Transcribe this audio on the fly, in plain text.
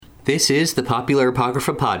This is the Popular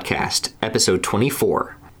Apocrypha Podcast, episode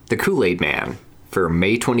 24, The Kool-Aid Man, for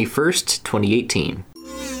May 21st, 2018.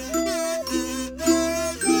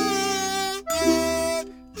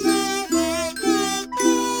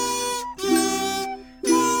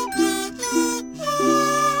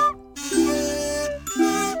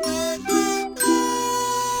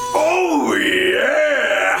 Oh,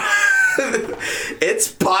 yeah!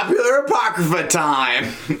 It's Popular Apocrypha time!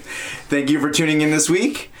 Thank you for tuning in this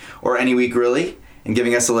week, or any week really, and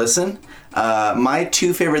giving us a listen. My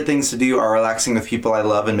two favorite things to do are relaxing with people I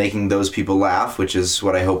love and making those people laugh, which is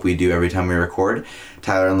what I hope we do every time we record.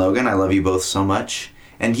 Tyler and Logan, I love you both so much.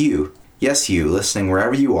 And you, yes you, listening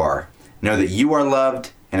wherever you are, know that you are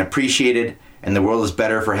loved and appreciated, and the world is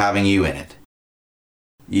better for having you in it.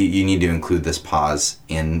 You need to include this pause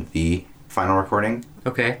in the final recording.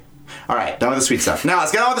 Okay. All right, done with the sweet stuff. Now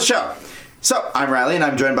let's get on with the show. So, I'm Riley, and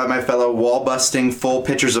I'm joined by my fellow wall-busting full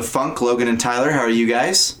pitchers of funk, Logan and Tyler. How are you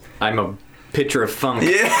guys? I'm a pitcher of funk.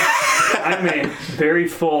 Yeah. I'm a very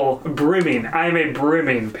full, brimming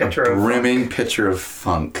pitcher of Brimming pitcher of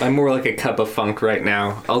funk. I'm more like a cup of funk right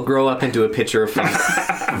now. I'll grow up into a pitcher of funk.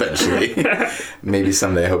 Eventually. Maybe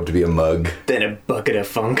someday I hope to be a mug. Then a bucket of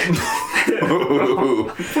funk.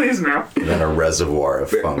 Ooh. Please no. Then a reservoir of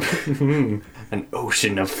funk. An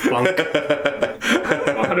ocean of funk. I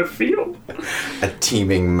don't know how to feel. A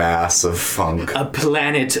teeming mass of funk. A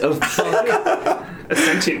planet of funk. A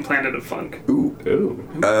sentient planet of funk. Ooh.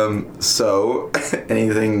 Ooh. So,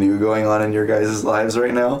 anything new going on in your guys' lives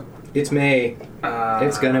right now? It's May.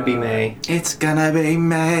 It's gonna be May. It's gonna be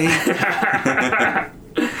May.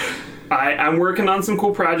 I'm working on some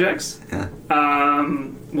cool projects. Yeah.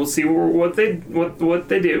 We'll see what they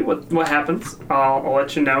do, what happens. I'll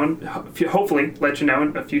let you know, and hopefully let you know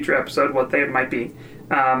in a future episode what they might be.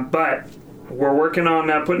 But we're working on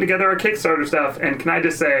putting together our Kickstarter stuff, and can I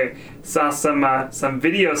just say, saw some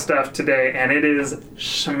video stuff today, and it is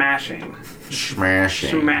smashing.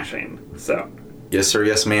 So. Yes, sir.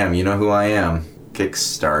 Yes, ma'am. You know who I am.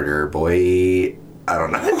 Kickstarter, boy. I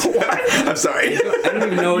don't know. I'm sorry. I don't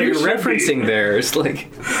even know what you're referencing there. It's like...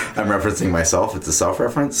 I'm referencing myself. It's a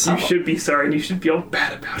self-reference. You should be sorry, and you should feel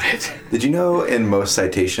bad about it. Did you know in most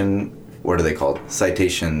citation, what are they called?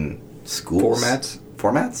 Citation schools?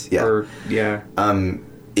 Formats? Yeah. Yeah.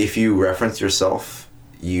 If you reference yourself,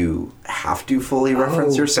 you have to fully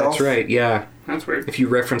reference yourself. That's right, yeah. That's weird. If you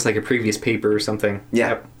reference like a previous paper or something. Yeah.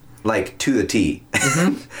 Yep. Like, to the T.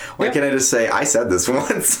 Why can't I just say, I said this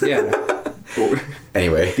once? Yeah.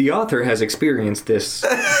 Anyway. The author has experienced this.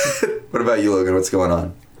 What about you, Logan? What's going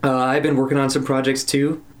on? I've been working on some projects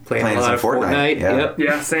too. Playing a lot some of Fortnite. yeah. Yep.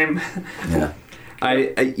 Yeah, same. Yeah.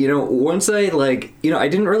 I once I I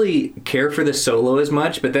didn't really care for the solo as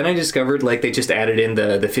much, but then I discovered they just added in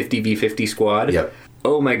the 50v50 squad. Yep.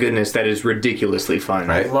 Oh my goodness, that is ridiculously fun.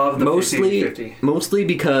 Right. Love the 50v50. Mostly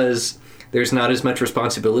because there's not as much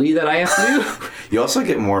responsibility that I have to do. You also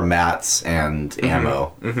get more mats and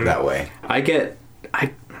ammo that way.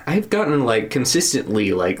 I've gotten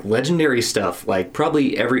consistently legendary stuff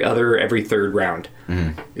probably every third round.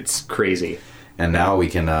 It's crazy. And now we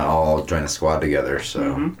can all join a squad together,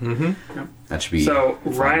 so that should be So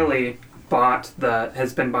fun. Riley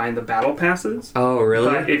has been buying the battle passes. Oh, really?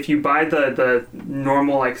 But if you buy the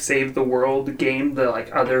normal save the world game, the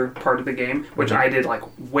other part of the game, which I did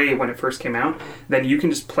way when it first came out, then you can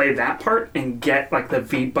just play that part and get the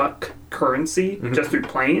V-Buck currency just through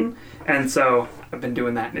playing. And so I've been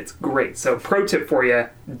doing that, and it's great. So pro tip for you: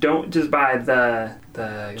 don't just buy the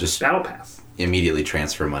Just- battle pass. Immediately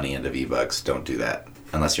transfer money into V-Bucks. Don't do that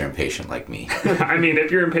unless you're impatient like me. I mean,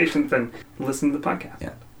 if you're impatient, then listen to the podcast.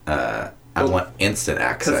 Yeah. I want instant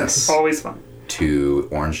Because access it's always fun. to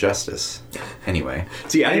Orange Justice. Anyway.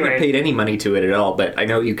 See, I Anyway. haven't paid any money to it at all, but I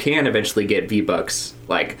know you can eventually get V-Bucks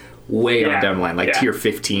way on down the line, tier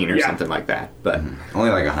 15 or something like that. But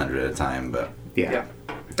Only 100 at a time, but... Yeah.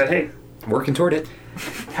 But hey, working toward it.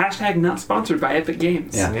 hashtag not sponsored by Epic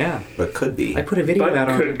Games. Yeah. Yeah. But could be. I put a video But out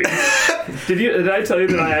on could be. Did I tell you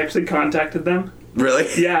that I actually contacted them? Really?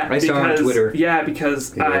 Yeah, I saw on Twitter. Yeah,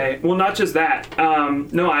 because not just that.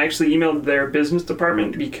 No, I actually emailed their business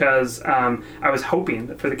department because I was hoping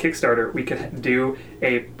that for the Kickstarter we could do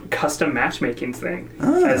a custom matchmaking thing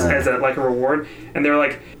as a reward, and they're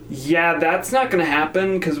like, "Yeah, that's not going to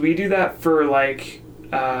happen because we do that for Marvel.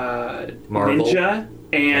 Ninja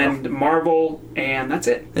and Marvel, and that's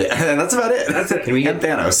it. Yeah, and that's about it. That's it. Can we And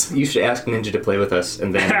Thanos. You should ask Ninja to play with us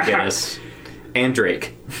and then get us And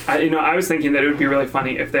Drake. I was thinking that it would be really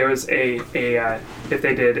funny if there was if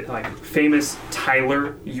they did like famous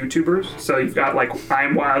Tyler YouTubers. So you've got like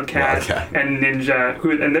I'm Wildcat and Ninja,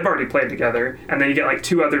 and they've already played together, and then you get like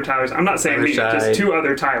two other Tylers. I'm not saying me, just two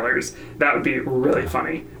other Tylers. That would be really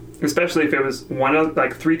funny. Especially if it was one of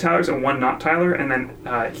like three Tylers and one not Tyler, and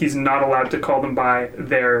then he's not allowed to call them by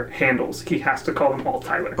their handles. He has to call them all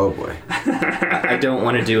Tyler. Oh boy. I don't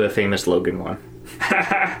want to do a famous Logan one.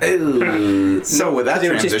 So with that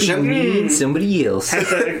transition, me and somebody else.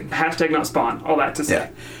 Hashtag not spawn. All that to say.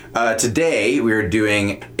 Yeah. Today we're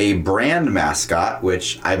doing a brand mascot,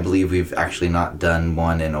 which I believe we've actually not done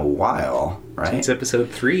one in a while, right? It's episode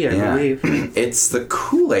 3, I believe. It's the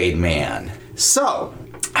Kool-Aid Man. So,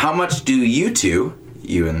 how much do you two,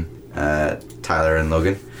 you and Tyler and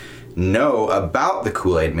Logan, know about the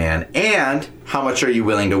Kool-Aid Man, and how much are you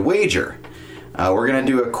willing to wager? We're going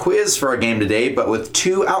to do a quiz for our game today, but with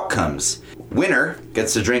 2 outcomes. Winner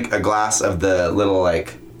gets to drink a glass of the little,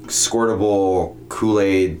 like, squirtable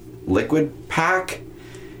Kool-Aid liquid pack,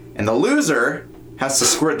 and the loser has to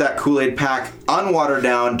squirt that Kool-Aid pack unwatered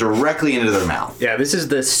down directly into their mouth. Yeah, this is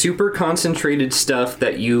the super concentrated stuff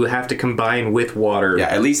that you have to combine with water. Yeah,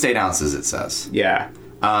 at least 8 ounces, it says. Yeah.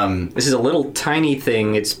 This is a little tiny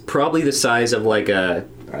thing. It's probably the size of like a,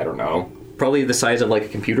 I don't know, probably the size of like a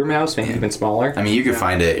computer mouse, maybe even smaller. I mean, you can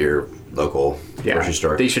find it at your local grocery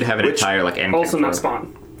store. They should have an entire like end Also cap not for it.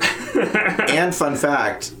 spawn. And fun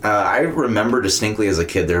fact, I remember distinctly as a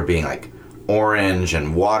kid there being like orange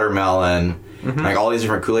and watermelon, like all these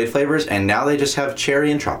different Kool-Aid flavors, and now they just have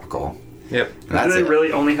cherry and tropical. Yep. And that's Do they it.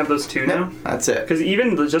 really only have those two now? That's it. Because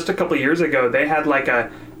even just a couple years ago, they had like a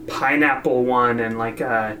pineapple one and like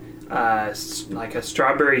a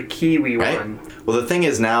strawberry kiwi Right? one. Well, the thing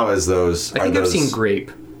is now is those I are think I've those seen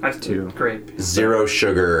grape. I've Two. grape. zero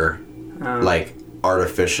sugar, like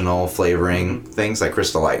artificial flavoring things like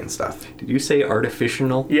Crystal Light and stuff. Did you say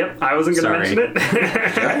artificial? Yep, I wasn't going to Sorry. mention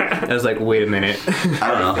it. Right? I was like, wait a minute. I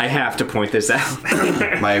don't know. I have to point this out.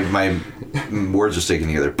 my words are sticking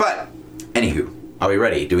together. But anywho, are we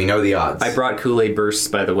ready? Do we know the odds? I brought Kool-Aid bursts,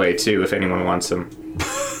 by the way, too, if anyone wants them.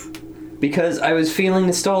 Because I was feeling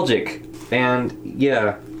nostalgic. And,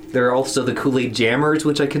 yeah, there are also the Kool-Aid Jammers,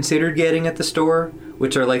 which I considered getting at the store,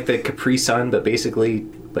 which are like the Capri Sun, but basically,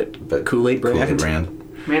 but Kool-Aid brand. Kool-Aid brand.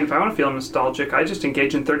 Man, if I want to feel nostalgic, I just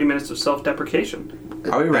engage in 30 minutes of self-deprecation.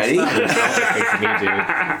 Are we ready? That's not nostalgic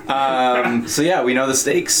to me, dude. So yeah, we know the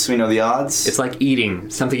stakes. We know the odds. It's like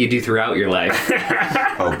eating, something you do throughout your life.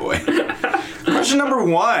 Oh boy. Question number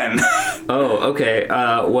 1. Oh, okay.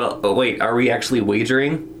 Wait, are we actually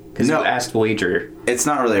wagering? Because No. you asked wager. It's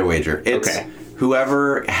not really a wager. It's Okay.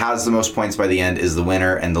 whoever has the most points by the end is the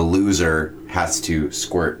winner, and the loser has to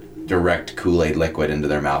squirt direct Kool-Aid liquid into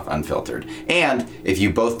their mouth unfiltered. And if you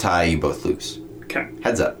both tie, you both lose. Okay.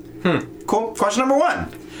 Heads up. Cool. Question number 1.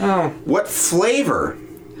 Oh. What flavor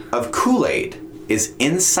of Kool-Aid is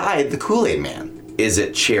inside the Kool-Aid Man? Is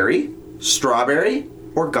it cherry, strawberry,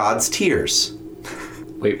 or God's tears?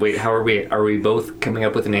 Wait, how are we? Are we both coming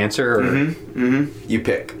up with an answer? Or? You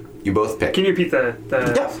pick. You both pick. Can you repeat the...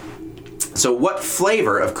 Yeah. So what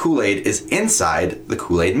flavor of Kool-Aid is inside the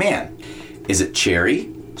Kool-Aid Man? Is it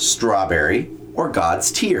cherry, strawberry, or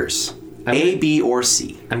God's tears? A, B, or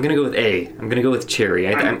C? I'm going to go with A. I'm going to go with cherry.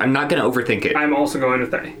 I'm not going to overthink it. I'm also going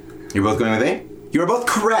with A. You're both going with A? You are both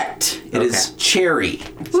correct. It is cherry.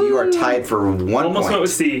 So you are tied for 1 Almost point. went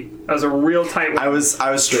with C. That was a real tight one. I was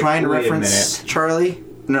trying to wait a reference Charlie.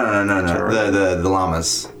 No. The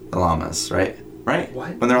llamas. The llamas, right? Right?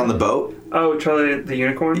 What? When they're on the boat. Oh, Charlie the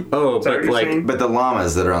Unicorn? Oh, Is that but what you're like- saying? But the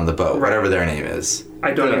llamas that are on the boat, Right. whatever their name is.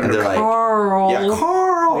 I don't And even they're like, Carl. yeah,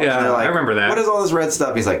 Carl. Yeah, And they're like, I remember that. What is all this red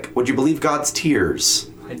stuff? He's like, would you believe God's tears?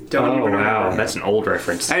 I don't Oh, even wow. remember. That's an old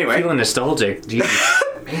reference. Anyway. Feeling nostalgic. Jeez.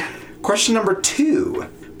 Question number 2.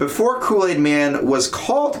 Before Kool-Aid Man was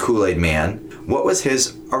called Kool-Aid Man, what was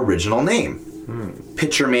his original name?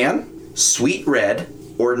 Pitcher Man, Sweet Red,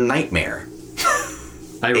 or Nightmare?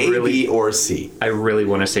 I A, B, really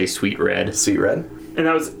want to say Sweet Red. Sweet Red. And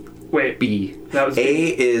that was... Wait. B. That was A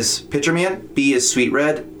B. is Pitcher Man, B is Sweet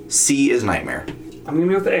Red, C is Nightmare. I'm going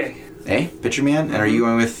to go with A. A, Pitcher Man, and are you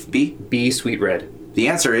going with B? B, Sweet Red. The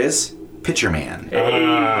answer is Pitcher Man.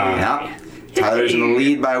 Ah. Yeah. Tyler's in the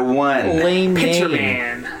lead by 1. Lame Pitcher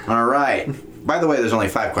name. Man. All right. By the way, there's only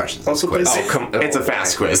 5 questions. in this Also quiz. plays- Oh, come It's a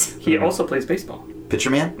fast quiz. He also plays baseball. Pitcher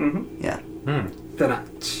Man? Mm-hmm. Yeah. Da-da.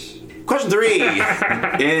 Question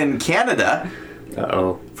 3. In Canada,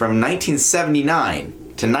 Uh-oh. from 1979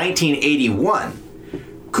 to 1981,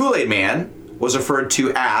 Kool-Aid Man was referred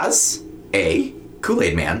to as A,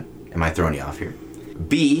 Kool-Aid Man. Am I throwing you off here?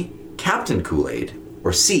 B, Captain Kool-Aid,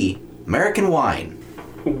 or C, American wine.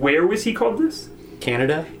 Where was he called this?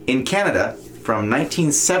 Canada? In Canada, from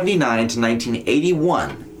 1979 to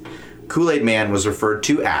 1981, Kool-Aid Man was referred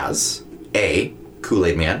to as A.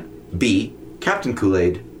 Kool-Aid Man, B. Captain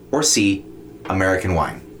Kool-Aid, or C. American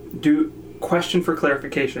wine. Question for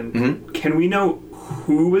clarification. Mm-hmm. Can we know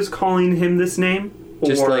who was calling him this name?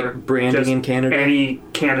 Just or like branding just in Canada? Any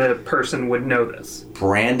Canada person would know this.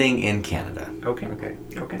 Branding in Canada. Okay. Okay.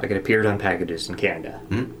 Okay. Like it appeared on packages in Canada.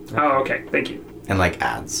 Oh, okay. Thank you. And like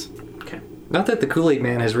ads. Okay. Not that the Kool-Aid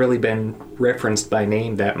Man has really been referenced by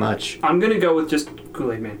name that much. I'm gonna go with just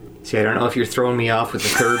Kool-Aid Man. See, I don't know if you're throwing me off with the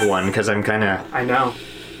third one, because I'm kind of... I know.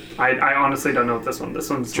 I honestly don't know what this one. This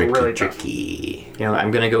one's Tricky, really tough. tricky. You know,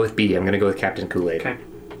 I'm going to go with B. I'm going to go with Captain Kool-Aid. Okay.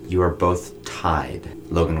 You are both tied.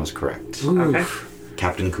 Logan was correct. Okay.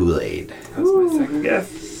 Captain Kool-Aid. That was my second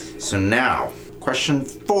guess. So now, question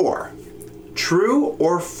 4. True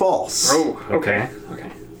or false? Oh, okay.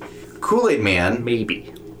 Okay. Kool-Aid Man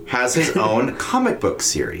Maybe. has his own comic book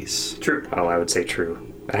series. True. Oh, I would say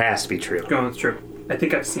true. It has to be true. Going with true. I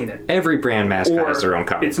think I've seen it. Every brand mascot Or has their own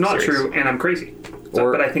comic it's not series. true, and I'm crazy. So,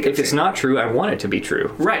 Or but I think if I've it's seen not true, I want it to be true.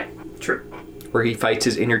 it. Right. True. Where he fights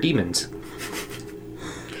his inner demons.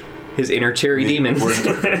 His inner cherry demon.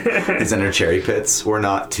 His inner cherry pits. We're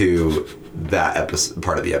not to that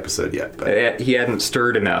part of the episode yet, but He hadn't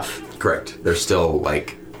stirred enough. correct. There's still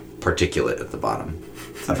like particulate at the bottom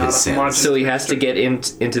of not his a sins. homogeneous- So he has to get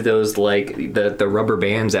into those, like, the rubber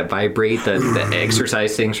bands that vibrate, the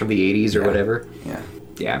exercise things from the 80s or Yeah. whatever. Yeah,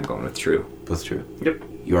 Yeah, I'm going with true. that's true. Yep.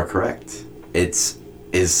 You are correct.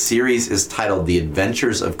 His series is titled The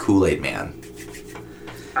Adventures of Kool-Aid Man.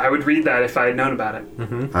 I would read that if I had known about it. All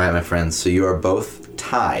right, my friends. So you are both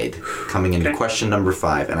tied coming into Okay. question number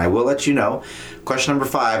 5. And I will let you know, question number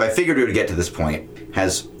 5, I figured we would get to this point,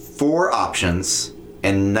 has 4 options,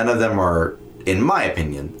 and none of them are, in my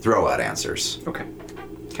opinion, throw-out answers. Okay.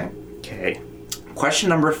 Okay. Okay. Question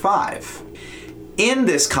number 5. In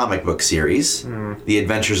this comic book series, The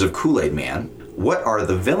Adventures of Kool-Aid Man, what are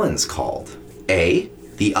the villains called? A,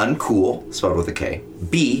 the Uncool, spelled with a K.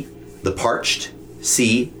 B, the Parched.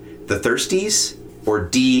 C, the Thirsties. Or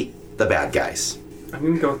D, the Bad Guys. I'm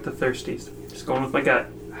going to go with the Thirsties. Just going with my gut.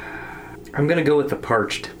 I'm going to go with the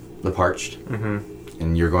Parched. The Parched? Mm-hmm.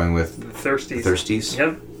 And you're going with The Thirsties. Thirsties?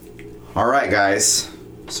 Yep. All right, guys.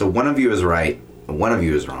 So one of you is right, and one of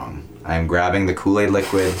you is wrong. I am grabbing the Kool-Aid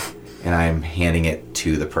liquid, and I am handing it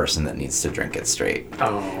to the person that needs to drink it straight.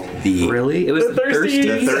 Oh. The Really? It was The the Thirsties.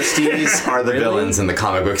 The Thirsties? Thirsties are the Really? villains in the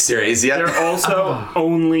comic book series. Yep. They're also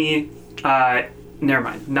only... never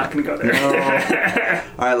mind. Not going to go there.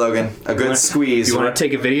 All right, Logan. A good squeeze. You want to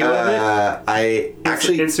take a video of it? I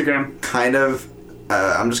actually Instagram. kind of...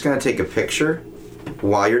 I'm just going to take a picture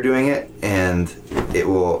while you're doing it, and it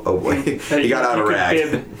will... Oh, wait. You got out a could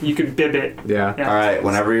rag. You could bib it. Yeah. All right,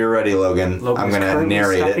 whenever you're ready, Logan, I'm Logan's going to currently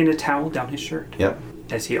narrate stuffing it. a towel down his shirt Yep.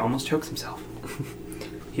 as he almost chokes himself.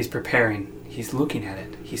 He's preparing. He's looking at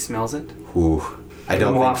it. He smells it. Ooh. I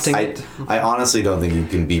don't Wafting think... it. I honestly don't think you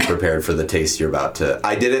can be prepared for the taste you're about to...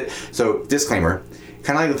 I did it... So, disclaimer.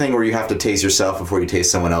 Kind of like the thing where you have to taste yourself before you taste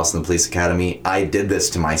someone else in the police academy. I did this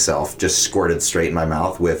to myself. Just squirted straight in my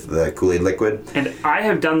mouth with the Kool-Aid liquid. And I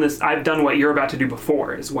have done this. I've done what you're about to do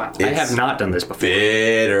before as well. I have not done this before.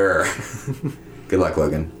 Bitter. Good luck,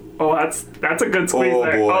 Logan. Oh, that's a good squeeze Oh,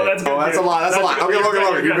 there. boy. Oh, that's good. That's a dude. lot. That's a lot. good. Okay, You're Logan, good.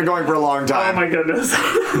 Logan. You've been going for a long Oh time. my goodness,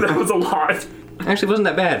 that was a lot. Actually, it wasn't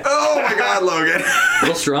that bad. Oh my God, Logan. A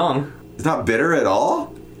little strong. It's not bitter at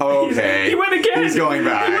all? Okay. He went again. He's going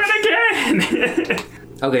back. He went again.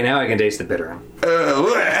 Okay, now I can taste the bitter one.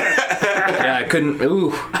 Yeah, I couldn't...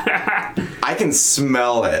 Ooh. I can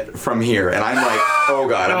smell it from here, and I'm like, oh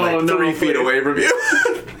God, I'm Oh, like no, 3 feet please. away from you.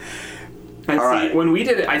 And All see, right. when we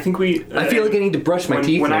did it, I think we. I feel like I need to brush my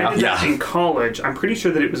teeth when now. I did that Yeah. in college, I'm pretty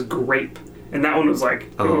sure that it was grape, and that one was like.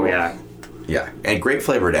 Oh, ooh. yeah. Yeah, and grape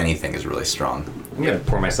flavored anything is really strong. I'm going to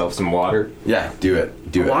pour myself some water. Yeah, do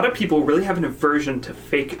it. Do A it. lot of people really have an aversion to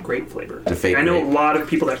fake grape flavor. To fake I know grape. a lot of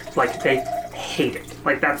people that like they hate it.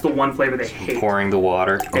 Like that's the one flavor they hate. Pouring the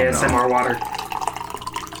water. ASMR water.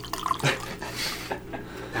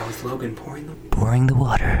 That was Logan pouring the. Pouring the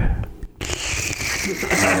water.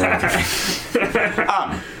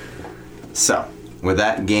 So, with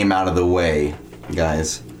that game out of the way,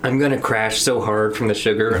 guys, I'm going to crash so hard from the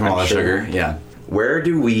sugar. from all the I'm sure. sugar, yeah. Where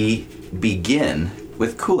do we begin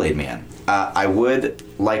with Kool-Aid Man? I would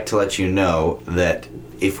like to let you know that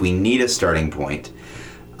if we need a starting point,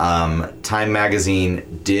 Time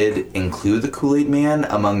Magazine did include the Kool-Aid Man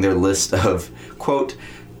among their list of, quote,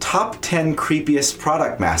 top 10 creepiest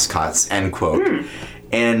product mascots, end quote.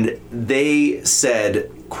 And they said,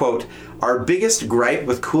 quote, our biggest gripe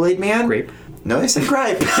with Kool-Aid Man... Grape. No, they said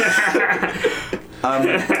gripe.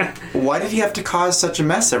 Why did he have to cause such a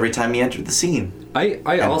mess every time he entered the scene?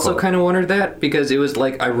 I also kind of wondered that, because it was,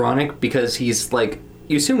 like, ironic, because he's, like...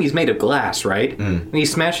 You assume he's made of glass, right? And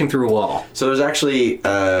he's smashing through a wall. So there's actually...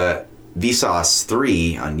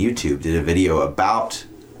 Vsauce3 on YouTube did a video about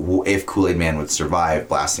if Kool-Aid Man would survive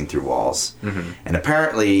blasting through walls. And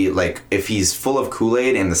apparently, like, if he's full of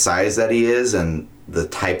Kool-Aid and the size that he is and the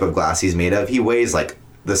type of glass he's made of, he weighs, like,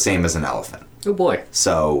 the same as an elephant. Oh, boy.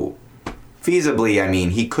 So, feasibly, I mean,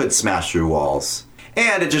 he could smash through walls.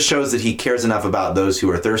 And it just shows that he cares enough about those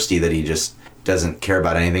who are thirsty that he just doesn't care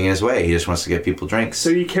about anything in his way. He just wants to get people drinks.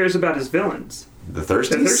 So he cares about his villains. The Thirsties?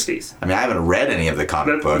 The Thirsties. I mean, I haven't read any of the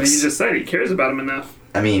comic books. You just said he cares about them enough.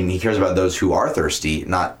 I mean, he cares about those who are thirsty,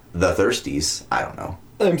 not the Thirsties. I don't know.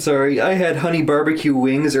 I'm sorry, I had honey barbecue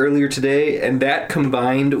wings earlier today, and that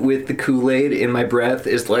combined with the Kool-Aid in my breath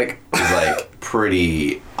is like... It's like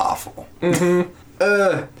pretty awful.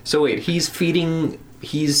 So wait, he's giving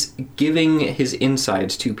his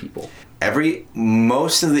insides to people.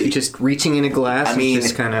 Most of the... Just reaching in a glass I mean, and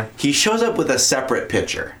just kind of... He shows up with a separate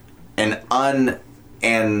pitcher. An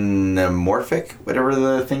anamorphic, whatever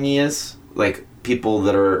the thingy is. Like, people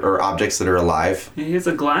that are... Or objects that are alive. He has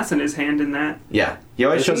a glass in his hand in that. Yeah. He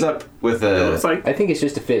always shows up with a... It looks like... I think it's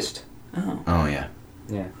just a fist. Oh, yeah.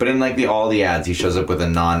 Yeah. But in, like, all the ads, he shows up with a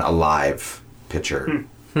non-alive pitcher.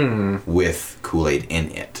 With Kool-Aid in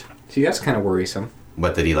it. See, that's kind of worrisome.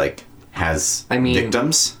 What, that he, like, has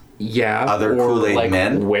victims? Yeah. Other Kool-Aid like,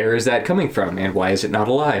 men? Where is that coming from, and why is it not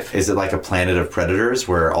alive? Is it like a planet of predators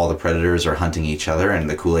where all the predators are hunting each other and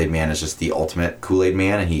the Kool-Aid Man is just the ultimate Kool-Aid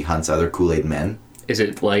Man and he hunts other Kool-Aid men? Is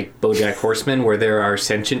it like BoJack Horseman, where there are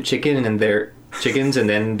sentient chickens and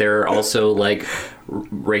then there are also like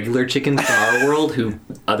regular chickens from our world who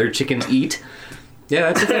other chickens eat?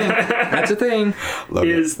 Yeah, that's a thing. That's a thing.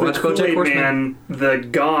 Is the Watch BoJack Kool-Aid Horseman. Man the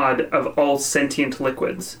god of all sentient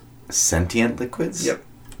liquids? Sentient liquids? Yep.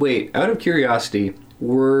 Wait, out of curiosity,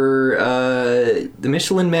 were the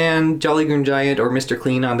Michelin Man, Jolly Green Giant, or Mr.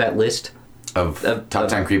 Clean on that list? Of top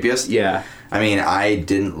 10 creepiest? Yeah. I mean, I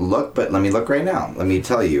didn't look, but let me look right now. Let me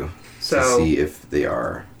tell you to see if they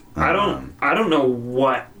are. I don't know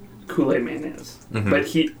what Kool-Aid Man is, but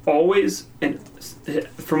he always, and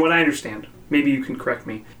from what I understand, maybe you can correct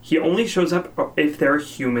me, he only shows up if there are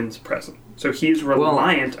humans present. So he's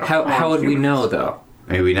reliant upon how would we humans. know, though?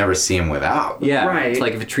 Maybe we never see him without. Yeah, Right. it's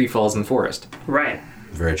like if a tree falls in the forest. Right.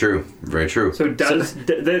 Very true. Very true. So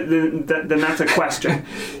then that's a question.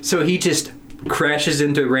 So he just crashes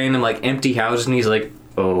into random, like, empty houses, and he's like,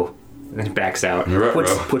 oh, and then backs out.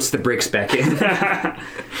 Puts the bricks back in.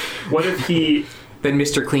 What if he... Then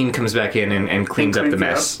Mr. Clean comes back in and cleans up the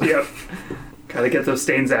mess. Yep. Gotta get those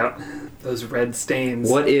stains out. Those red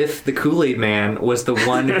stains. What if the Kool-Aid Man was the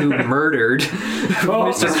one who murdered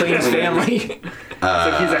Mr. Clean's family?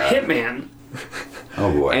 So he's a hitman.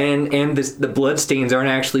 Oh boy. And the blood stains aren't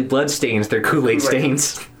actually blood stains, they're Kool-Aid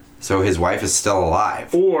stains. So his wife is still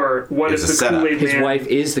alive. Or what It's if a the setup. Kool-Aid Man... His wife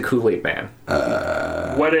is the Kool-Aid Man.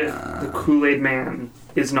 What if the Kool-Aid Man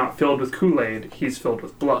is not filled with Kool-Aid, he's filled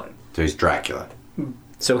with blood? So he's Dracula.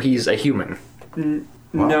 So he's a human.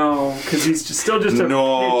 No, because he's still just a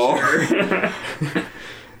picture.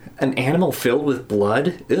 An animal filled with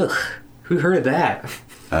blood? Ugh. Who heard of that?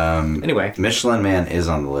 Anyway. Michelin Man is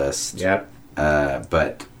on the list. Yep.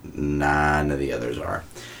 But none of the others are.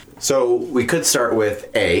 So we could start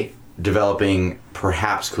with A, developing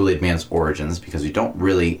perhaps Kool-Aid Man's origins, because we don't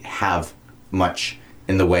really have much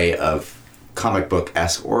in the way of comic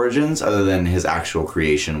book-esque origins other than his actual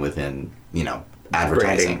creation within,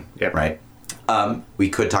 advertising. Branding. Yep. Right? We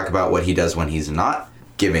could talk about what he does when he's not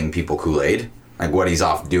giving people Kool-Aid, like what he's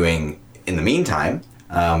off doing in the meantime.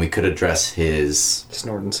 We could address his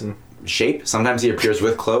Snortenson. shape. Sometimes he appears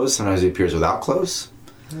with clothes, sometimes he appears without clothes.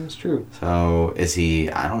 That's true. So is he?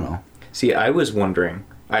 I don't know. See, I was wondering.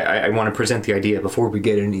 I want to present the idea before we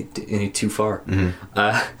get any too far.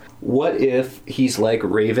 What if he's like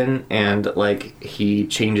Raven and like he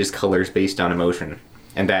changes colors based on emotion,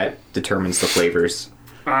 and that determines the flavors?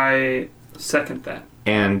 I second that.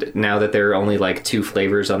 And now that there are only like 2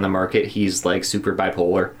 flavors on the market, he's like super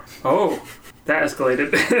bipolar. Oh, that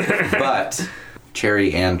escalated. But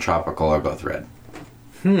cherry and tropical are both red.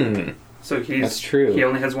 So That's true. He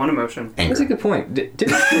only has one emotion. Anger. That's a good point.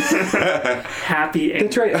 Happy anger.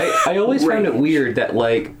 That's right. I always found it weird that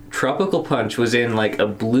like Tropical Punch was in like a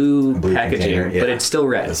blue packaging, container, yeah. but it's still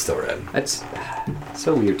red. It's still red. That's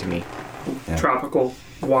so weird to me. Yeah. Tropical,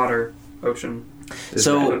 water, ocean.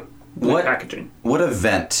 So Blue what packaging. what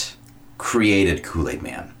event created Kool-Aid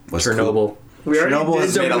Man? Was Chernobyl. We already Chernobyl did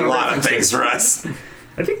has made a no lot of references. things for us.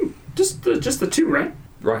 I think just the two, right?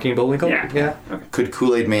 Rocky and Bullwinkle? Yeah. Could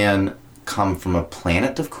Kool-Aid Man come from a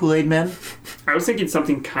planet of Kool-Aid Men? I was thinking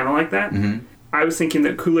something kind of like that. Mm-hmm. I was thinking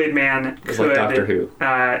that Kool-Aid Man It's could. like Doctor Who.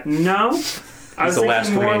 No. I was the last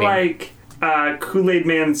thinking more remaining. like Kool-Aid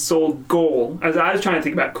Man's sole goal. I was trying to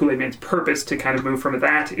think about Kool-Aid Man's purpose to kind of move from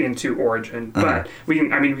that into origin. But we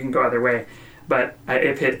can go either way. But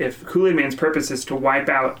if Kool-Aid Man's purpose is to wipe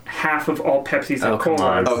out half of all Pepsis and come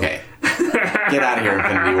on. Colas, Okay. Get out of here,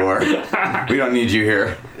 Infinity War. We don't need you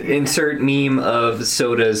here. Insert meme of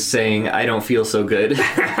sodas saying, I don't feel so good,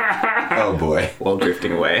 Oh, boy. while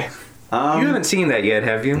drifting away. You haven't seen that yet,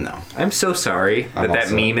 have you? No. I'm so sorry that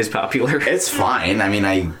also- meme is popular. It's fine. I mean,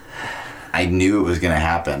 I knew it was going to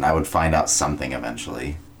happen. I would find out something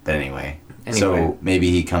eventually. But anyway. So maybe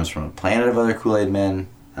he comes from a planet of other Kool-Aid Men.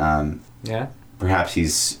 Yeah? Perhaps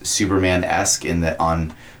he's Superman-esque in that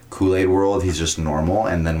on Kool-Aid World he's just normal,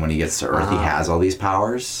 and then when he gets to Earth he has all these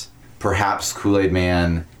powers. Perhaps Kool-Aid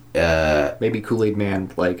Man... Maybe Kool-Aid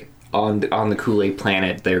Man, like, on the Kool-Aid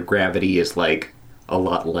planet, their gravity is, like, a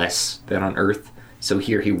lot less than on Earth. So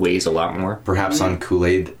here he weighs a lot more. Perhaps on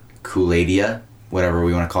Kool-Aidia, whatever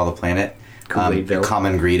we want to call the planet. Kool-Aidville. A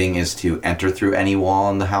common greeting is to enter through any wall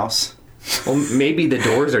in the house. Well, maybe the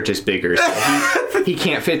doors are just bigger, so he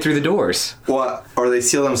can't fit through the doors. Well, or they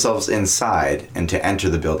seal themselves inside, and to enter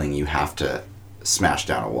the building you have to smash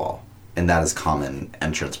down a wall. And that is common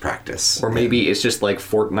entrance practice. Or maybe it's just like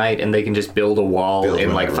Fortnite and they can just build a wall Build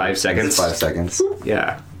in like whatever. 5 seconds. 5 seconds.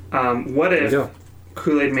 Yeah. What if go.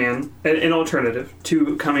 Kool-Aid Man, an alternative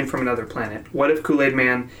to coming from another planet, what if Kool-Aid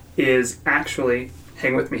Man is actually,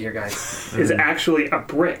 hang with me here guys, is actually a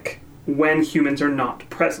brick when humans are not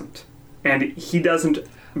present? And he doesn't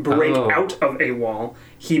break out of a wall.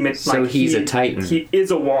 So he's a Titan. He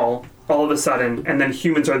is a wall all of a sudden, and then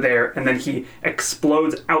humans are there, and then he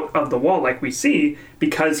explodes out of the wall like we see,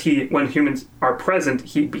 because when humans are present,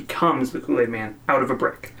 he becomes the Kool-Aid Man out of a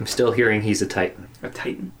brick. I'm still hearing he's a Titan. A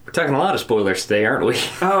Titan. We're talking a lot of spoilers today, aren't we?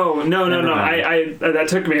 Oh, no. mind. I that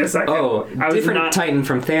took me a second. Oh, I was different not, Titan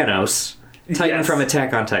from Thanos. Titan Yes. from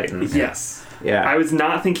Attack on Titan. Yes. Yeah. I was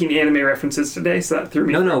not thinking anime references today, so that threw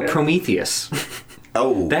me. No, for a bit. Prometheus.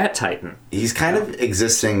 Oh. That Titan. He's kind of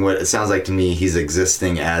existing, what it sounds like to me, he's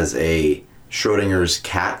existing as a Schrodinger's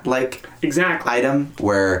cat-like Exactly. item,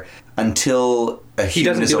 where until a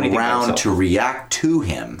human doesn't is do anything by around himself. to react to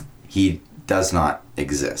him, he does not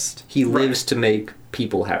exist. He lives to make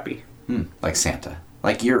people happy. Like Santa.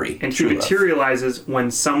 Like Yuri. And he True love. materializes when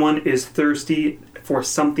someone is thirsty for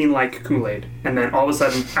something like Kool-Aid. And then all of a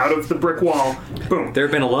sudden, out of the brick wall, boom. There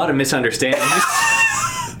have been a lot of misunderstandings.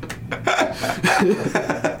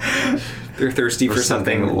 They're thirsty for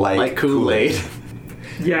something like Kool-Aid.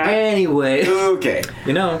 Yeah. Anyway, Okay.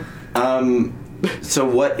 you know, So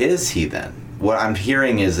what is he then? What I'm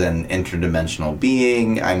hearing is an interdimensional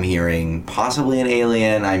being. I'm hearing possibly an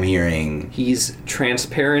alien. I'm hearing... he's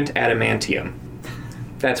transparent adamantium.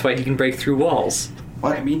 That's why he can break through walls.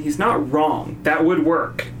 What? I mean, he's not wrong. That would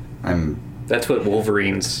work. That's what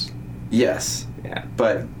Wolverine's... Yes. Yeah.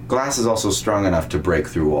 But glass is also strong enough to break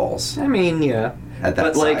through walls. I mean, yeah. At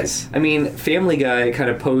that but, like, size. I mean, Family Guy kind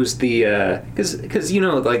of posed the... Because, you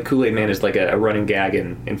know, like, Kool-Aid Man is like a running gag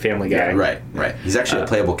in Family Guy. Right. He's actually a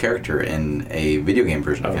playable character in a video game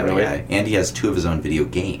version of Family really? Guy. And he has 2 of his own video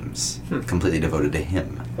games completely devoted to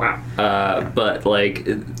him. Wow. But, like,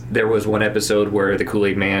 there was one episode where the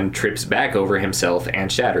Kool-Aid Man trips back over himself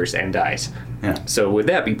and shatters and dies. Yeah. So would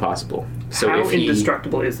that be possible? So How if he...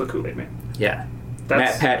 indestructible is the Kool-Aid Man? Yeah.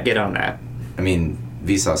 That's- Matt Pat, get on that. I mean,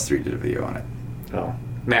 Vsauce 3 did a video on it. Oh.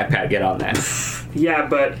 Matt Pat, get on that. Yeah,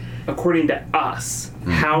 but according to us,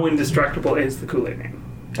 how indestructible is the Kool-Aid Man?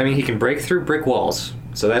 I mean, he can break through brick walls,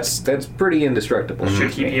 so that's pretty indestructible.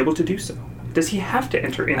 Should he be able to do so? Does he have to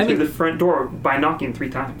enter in through the front door by knocking 3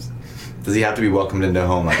 times? Does he have to be welcomed into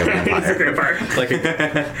home like a He's a vampire? vampire. Like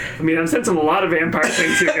a, I mean, I'm sensing a lot of vampire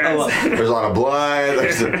things here, guys. There's a lot of blood.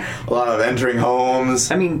 There's a lot of entering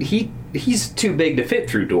homes. I mean, he's too big to fit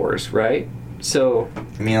through doors, right? So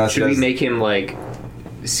I mean, unless he should we does- make him like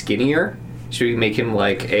skinnier? Should we make him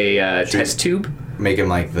like a test tube? Make him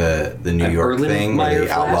like the New An York thing where Erlenmeyer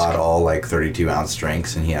they outlawed flask? all like 32-ounce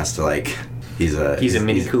drinks, and he has to like he's a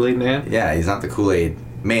Mini Kool-Aid Man. Yeah, he's not the Kool-Aid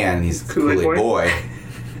man. He's the Kool-Aid Kool-Aid boy? boy.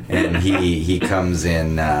 And he comes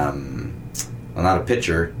in well, not a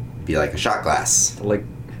pitcher, be like a shot glass. Like,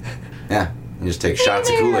 Yeah, and just take shots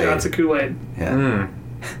of Kool-Aid. Lots of Kool-Aid. Yeah.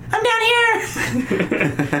 I'm down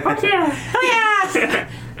here!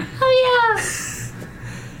 Oh, yeah!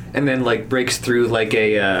 and then like breaks through like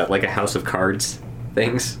a House of Cards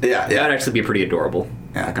things. Yeah. That'd actually be pretty adorable.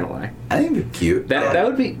 Yeah. Not gonna lie. I think it'd be cute.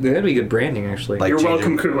 That'd be good branding actually. Like- You're change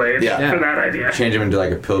welcome, him. Kool-Aid, Yeah. for that idea. Change him into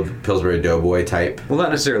like a Pillsbury Doughboy type. well, not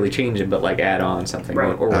necessarily change it, but like add on something Right.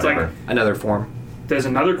 or It's whatever. like- Another form. There's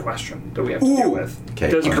another question that we have to deal with. Okay.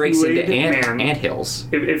 Does He breaks into Kool-Aid Man, ant hills.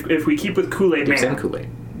 if we keep with Kool-Aid Gives them Man, Kool-Aid.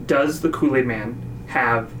 does the Kool-Aid Man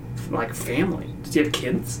have like family? Does he have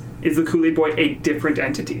kids? Is the Kool-Aid Boy a different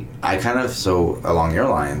entity? I kind of along your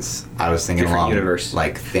lines. I was thinking Different along universe.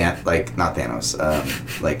 like not Thanos,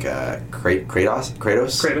 Kratos,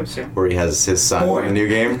 Kratos, yeah. where he has his son in a new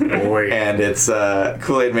game, and it's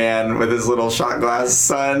Kool-Aid Man with his little shot glass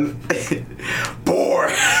son.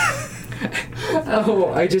 Boy.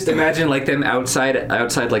 Oh, I just imagine like them outside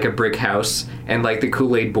like a brick house, and like the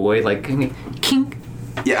Kool-Aid Boy like kink,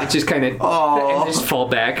 Yeah. just kind of Aw. and just fall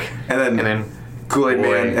back, And then Kool-Aid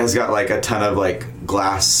Man Boy. has got like a ton of like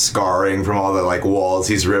glass scarring from all the like walls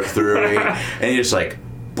he's ripped through, and he's just like,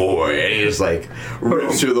 boy, and he just like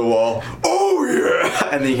rips through the wall. Oh yeah,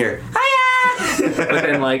 and then you hear, but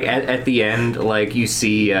then like at the end like you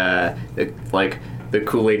see like the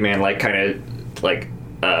Kool-Aid Man like kind of like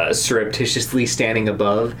surreptitiously standing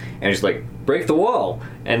above and just like break the wall,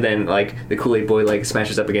 and then like the Kool-Aid Boy like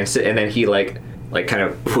smashes up against it, and then he like kind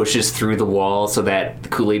of pushes through the wall so that the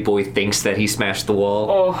Kool-Aid Boy thinks that he smashed the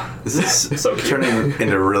wall. Oh, this is So cute. turning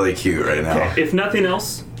into really cute right now. if nothing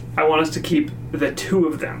else, I want us to keep the two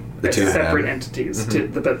of them as two of separate them. entities.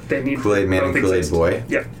 But they need Kool-Aid Man both and Kool-Aid exist. Boy.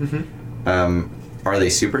 Yep. Are they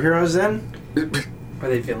superheroes then? Are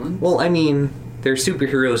they villains? Well, I mean, they're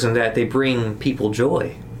superheroes in that they bring people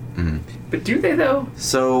joy. But do they though?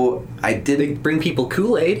 So I They did. bring people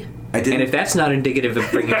Kool-Aid. I didn't- And if that's not indicative of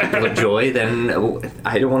bringing people joy, then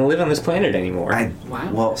I don't want to live on this planet anymore. Wow.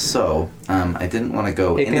 Well, so I didn't want to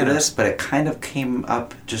go Hey, into Thanos. this, but it kind of came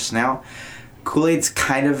up just now. Kool-Aid's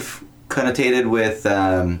kind of connotated with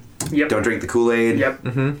Yep. don't drink the Kool-Aid. Yep.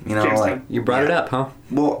 Mm-hmm. You know, Jamestown. like You brought it yeah. up, huh?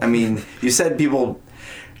 Well, I mean, you said people.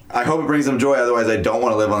 I hope it brings them joy. Otherwise, I don't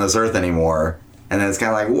want to live on this earth anymore. And then it's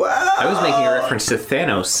kind of like, wow. I was making a reference to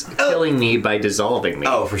Thanos killing me by dissolving me.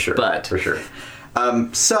 Oh, for sure. But for sure.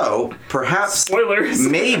 So perhaps Spoilers.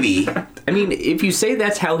 maybe. I mean, if you say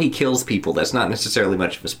that's how he kills people, that's not necessarily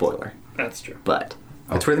much of a spoiler. That's true. But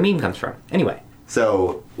that's where the meme comes from. Anyway,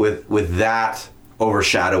 So with that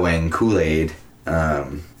overshadowing Kool-Aid,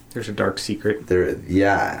 there's a dark secret.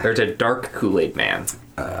 yeah. There's a dark Kool-Aid Man.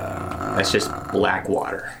 That's just black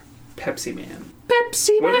water. Pepsi Man.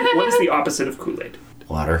 Pepsi Man. What is the opposite of Kool-Aid?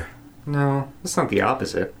 Water. No, that's not the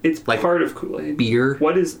opposite. It's Like part of Kool-Aid. beer.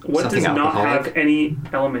 What does Something not alcoholic? have any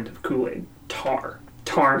element of Kool-Aid? Tar.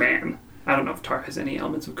 Tar Man. I don't know if tar has any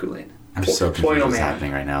elements of Kool-Aid. I'm so confused Oil what's Man.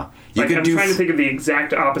 happening right now. You Like, could I'm do. trying to think of the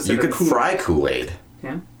exact opposite You of could Kool-Aid. fry Kool-Aid.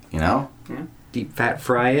 Yeah. You know. Deep fat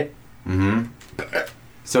fry it.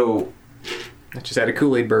 So I just had a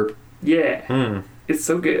Kool-Aid burp. Yeah. It's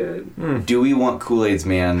so good. do we want Kool-Aid's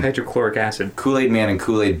Man? Hydrochloric acid. Kool-Aid Man and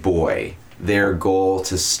Kool-Aid Boy, their goal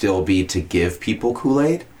to still be to give people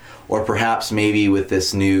Kool-Aid? Or perhaps maybe with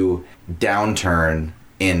this new downturn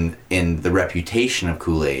in the reputation of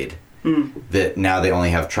Kool-Aid, that now they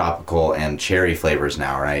only have tropical and cherry flavors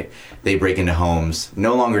now, right? They break into homes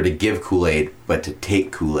no longer to give Kool-Aid, but to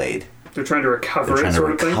take Kool-Aid. They're trying to recover They're it, trying to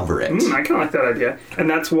sort of recover thing. it. I kind of like that idea, and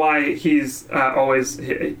that's why he's always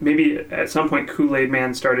maybe at some point Kool-Aid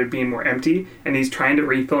Man started being more empty, and he's trying to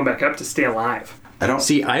refill him back up to stay alive. I don't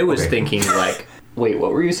See, I was Okay. thinking like, wait,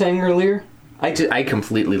 what were you saying earlier? I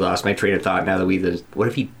completely lost my train of thought now that what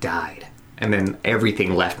if he died? And then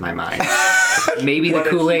everything left my mind. Maybe the What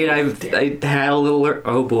if he Kool-Aid was I had a little...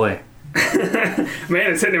 Oh boy.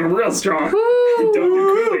 Man, it's hitting him real strong. Don't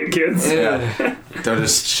do Kool-Aid, kids. Yeah. Don't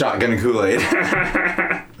just shotgun Kool-Aid.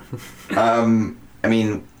 I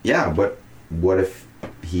mean, yeah, what if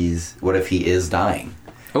he is dying?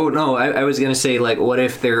 Oh no, I was gonna say like, what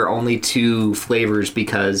if there are only 2 flavors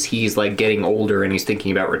because he's like getting older and he's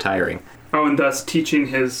thinking about retiring? Oh, and thus teaching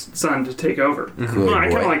his son to take over. Kool-Aid I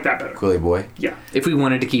kind Boy. of like that better. Kool-Aid Boy. Yeah. If we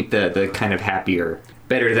wanted to keep the kind of happier,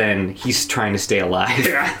 better than he's trying to stay alive.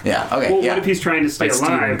 Yeah. Yeah, okay, Well, yeah. what if he's trying to stay Like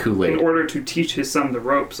Steven alive Kool-Aid. in order to teach his son the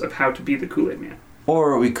ropes of how to be the Kool-Aid Man?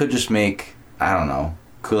 Or we could just make, I don't know,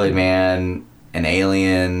 Kool-Aid Man an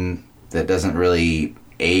alien that doesn't really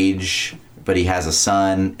age, but he has a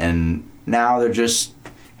son, and now they're just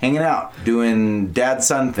hanging out, doing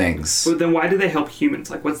dad-son things. But then why do they help humans?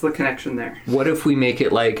 Like, what's the connection there? What if we make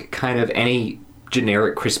it like kind of any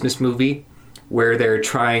generic Christmas movie where they're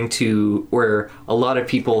trying to, where a lot of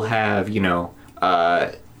people have,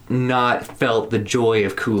 not felt the joy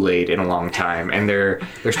of Kool-Aid in a long time, and they're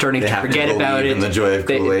starting They to have to forget about believe it. in the joy of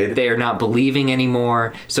Kool-Aid. They are not believing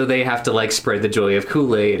anymore, so they have to like spread the joy of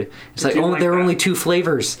Kool-Aid. It's like, do oh, like there are that. only 2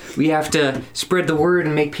 flavors. We have to spread the word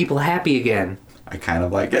and make people happy again. I kind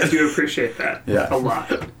of like I it. do appreciate that Yeah. a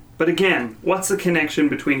lot. But again, what's the connection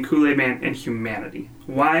between Kool-Aid Man and humanity?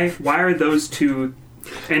 Why are those two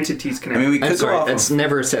entities I connected? mean, we I'm could go sorry, off that's of,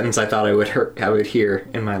 never a sentence I thought I would hear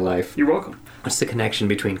in my life. You're welcome. What's the connection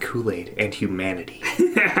between Kool-Aid and humanity?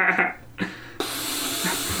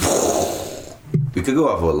 we could go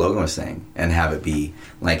off of what Logan was saying and have it be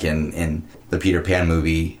like in the Peter Pan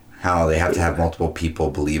movie, how they have to have multiple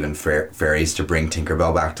people believe in fairies to bring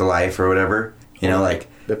Tinkerbell back to life or whatever. You know, like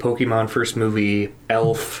The Pokemon first movie,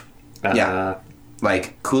 Elf. Yeah.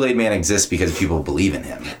 like Kool-Aid Man exists because people believe in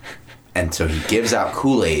him. And so he gives out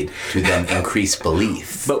Kool-Aid to then increase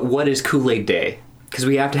belief. But what is Kool-Aid Day? Because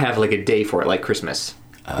we have to have like a day for it, like Christmas.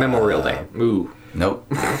 Memorial Day. Ooh. Nope.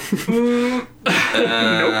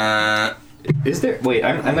 Is there... Wait,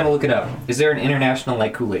 I'm going to look it up. Is there an international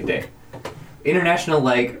like Kool-Aid Day? International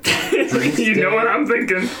like... drinks You know day? what I'm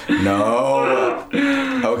thinking. No.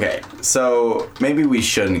 Okay, so maybe we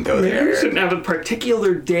shouldn't go We there. shouldn't have a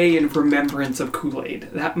particular day in remembrance of Kool-Aid.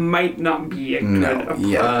 That might not be a good No, approach.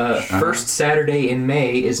 yeah. First Saturday in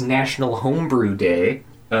May is National Homebrew Day.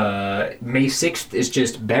 May 6th is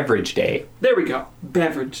just Beverage Day. There we go.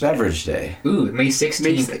 Beverage. Beverage Day. Ooh, May 16th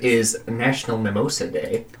May 6th. is National Mimosa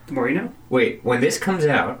Day. The more you know. Wait, when this comes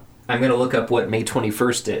out, I'm going to look up what May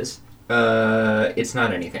 21st is. It's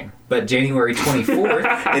not anything. But January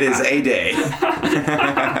 24th... It is a day.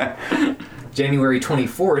 January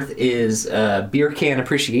 24th is Beer Can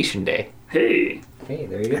Appreciation Day. Hey. Hey,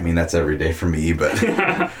 there you I go. mean, that's every day for me, but...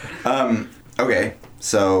 okay,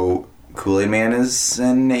 so Kool-Aid Man is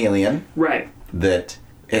an alien Right.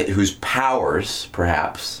 whose powers,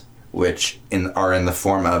 perhaps, which are in the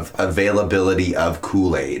form of availability of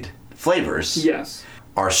Kool-Aid flavors, Yes.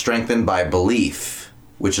 are strengthened by belief,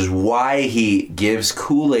 which is why he gives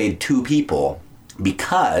Kool-Aid to people,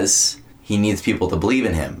 because he needs people to believe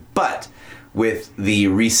in him. But with the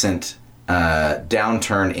recent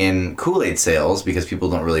downturn in Kool-Aid sales, because people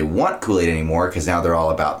don't really want Kool-Aid anymore, because now they're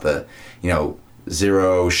all about the,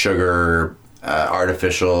 zero sugar,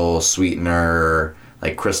 artificial sweetener,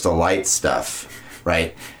 like Crystal Light stuff,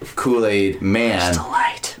 right? Kool-Aid Man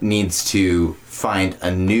Light. needs to find a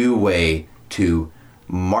new way to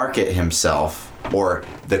market himself, or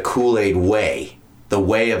the Kool-Aid way, the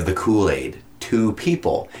way of the Kool-Aid, to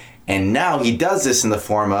people. And now he does this in the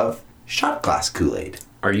form of shot glass Kool-Aid.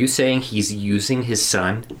 Are you saying he's using his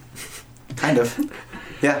son? Kind of.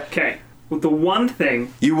 Yeah. Okay. Well, the one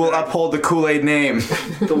thing You will uphold the Kool-Aid name.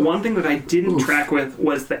 that I didn't track with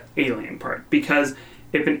was the alien part. Because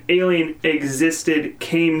if an alien existed,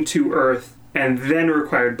 came to Earth, and then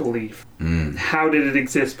required belief, how did it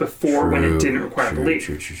exist before when it didn't require belief?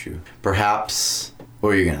 True. Perhaps, what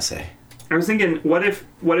were you going to say? I was thinking, what if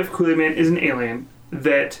Kool-Aid Man is an alien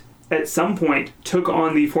that at some point took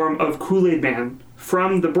on the form of Kool-Aid Man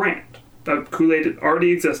from the brand? Kool-Aid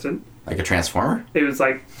already existed. Like a transformer? It was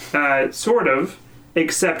like, sort of,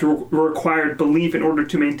 except required belief in order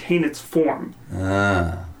to maintain its form.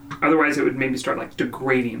 Otherwise, it would maybe start like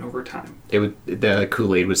degrading over time. The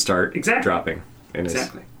Kool-Aid would start Exactly. dropping.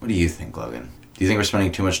 Exactly. What do you think, Logan? Do you think we're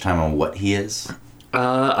spending too much time on what he is?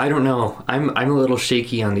 I don't know. I'm a little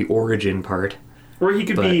shaky on the origin part. Or he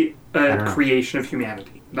could But, be I a don't know. creation of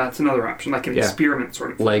humanity. That's another option, like an Yeah. experiment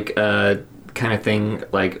sort of. Like kind of thing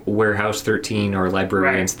like Warehouse 13 or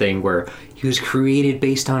Librarian's Right. thing, where he was created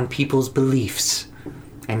based on people's beliefs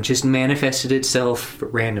and just manifested itself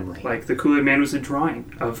randomly. Like the Kool-Aid Man was a drawing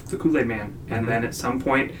of the Kool-Aid Man. And then at some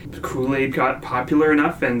point, the Kool-Aid got popular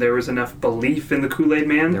enough and there was enough belief in the Kool-Aid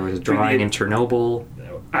Man. There was a through the- drawing in Chernobyl.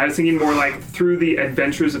 I was thinking more like through the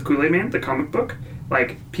Adventures of Kool-Aid Man, the comic book.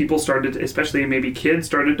 Like people started, especially maybe kids,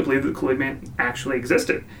 started to believe that Kool-Aid Man actually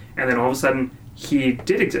existed. And then all of a sudden, he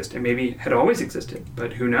did exist and maybe had always existed.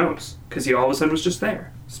 But who knows? Because he all of a sudden was just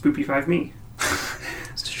there. Spoopy 5Me.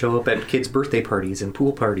 To show up at kids' birthday parties and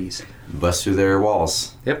pool parties. Bust through their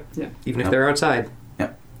walls. Yep. Yeah. Even if Yep. they're outside.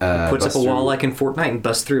 Yep. Puts up Bust a wall through like in Fortnite and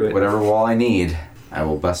busts through it. whatever wall I need. I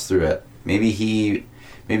will bust through it. Maybe he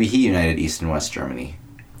united East and West Germany.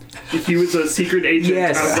 If he was a secret agent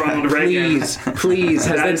Yes, of Ronald Reagan. please.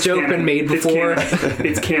 Has that That's joke canon. been made It's before? canon.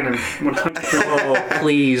 It's canon. 100%. Oh,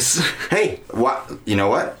 please. Hey, what? You know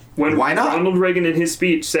what? When Why not? Ronald Reagan in his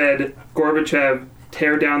speech said, Gorbachev,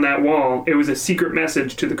 tear down that wall, it was a secret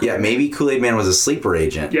message to the Yeah, maybe Kool-Aid Man was a sleeper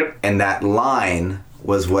agent. Yep. And that line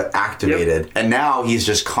was what activated. And now he's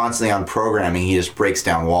just constantly on programming. He just breaks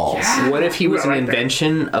down walls. Yeah. What if he was Ooh, I an like that.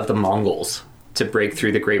 invention of the Mongols to break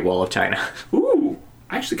through the Great Wall of China? Ooh,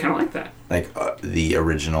 I actually kind of like that. Like the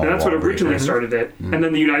original. And that's what wall originally breaker. started it. And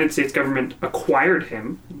then the United States government acquired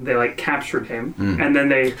him. They like captured him, and then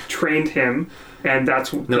they trained him, and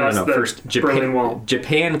that's No. the First, Berlin Wall.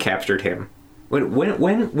 Japan captured him.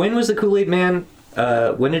 When was the Kool-Aid Man?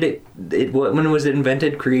 When was it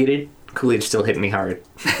invented? Created? Kool-Aid still hitting me hard.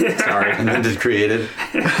 Sorry. Invented, created.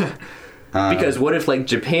 Because what if like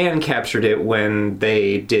Japan captured it when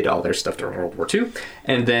they did all their stuff during World War II,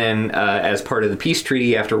 and then as part of the peace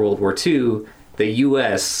treaty after World War II, the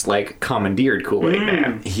U.S. like commandeered Kool-Aid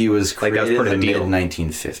Man. He was Like, that was created part of in the the deal.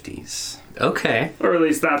 mid-1950s. Okay. Or at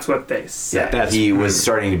least that's what they said. That's- he was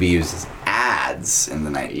starting to be used as ads in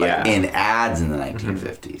the Yeah. in ads in the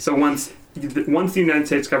 1950s. So once the United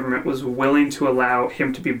States government was willing to allow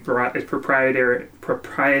him to be brought as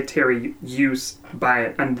proprietary use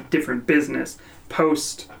by a different business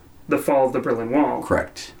post the fall of the Berlin Wall.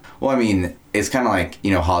 Correct. Well, I mean, it's kind of like,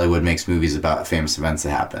 Hollywood makes movies about famous events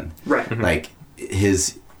that happen. Right. Like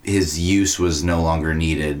his use was no longer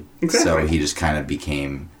needed, Exactly. so he just kind of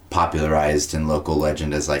became popularized in local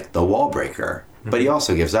legend as like the wall breaker. But he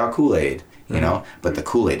also gives out Kool-Aid, but the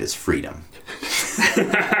Kool-Aid is freedom.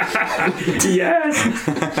 Yes,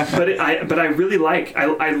 but I really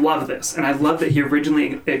I love this, and I love that he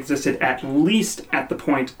originally existed at least at the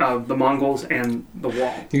point of the Mongols and the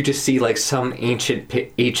Wall. You just see like some ancient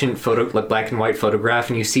photo, like black and white photograph,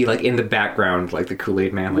 and you see like in the background like the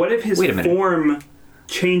Kool-Aid Man. Like, What if his wait a minute? form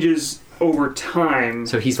changes over time?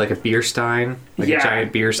 So he's like a beer stein, like a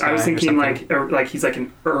giant beer stein. I was thinking or something? like he's like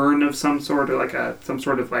an urn of some sort, or like some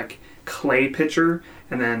sort of like clay pitcher,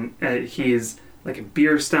 and then he's like a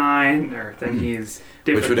beer stein, or then he's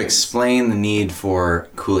different Which would things. explain the need for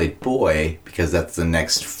Kool-Aid Boy, because that's the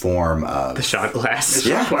next form of... the shot glass. The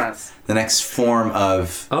Yeah. shot glass. The next form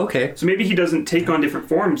of... Okay. So maybe he doesn't take on different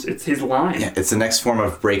forms. It's his line. Yeah, it's the next form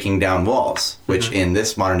of breaking down walls, which in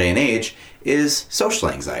this modern day and age is social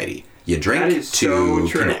anxiety. You drink That is to so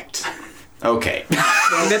true. connect. Okay.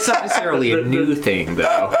 That's not necessarily a new thing,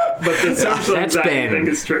 though. But the social That's anxiety been-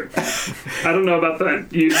 thing is true. I don't know about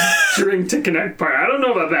that. You drink to connect part. I don't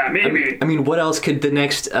know about that. Maybe. I mean, what else could the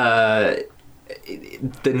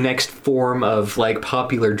next form of like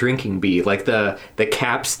popular drinking be? Like the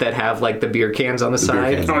caps that have like the beer cans on the beer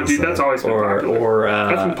side, cans. Oh, dude, that's always been popular. or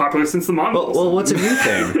That's been popular since the Mongols. well, what's a new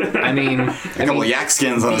thing? A couple yak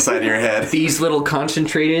skins on the side of your head. These little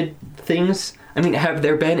concentrated things. I mean, have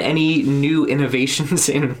there been any new innovations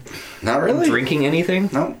in Not really. drinking anything?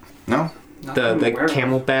 No. Not The that I'm aware of.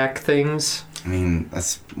 camelback things. I mean,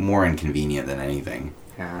 that's more inconvenient than anything.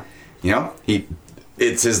 Yeah.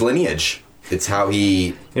 It's his lineage. It's how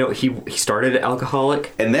he... He started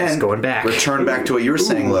alcoholic. And then He's going back. return back to what you were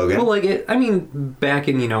saying, Logan. Well, like it. I mean, back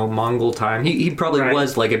in Mongol time, he probably Right.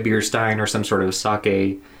 was like a beer stein or some sort of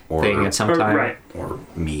sake Or- thing at some Or- time. right. or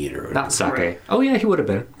meat or... Not sake. Right. Oh yeah, he would have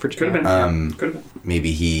been for Could have Japan. been. Could have been.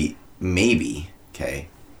 Maybe he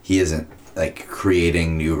isn't like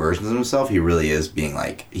creating new versions of himself. He really is being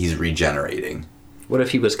like, he's regenerating. What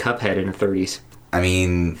if he was Cuphead in the 30s? I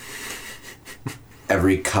mean,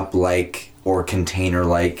 every cup-like or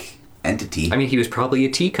container-like entity. I mean, he was probably a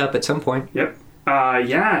teacup at some point. Yep.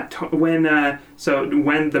 When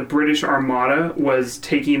the British Armada was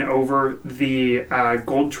taking over the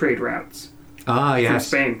gold trade routes Ah, from yes.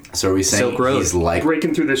 Spain, So are we saying Silk Road. he's like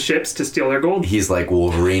breaking through the ships to steal their gold. he's like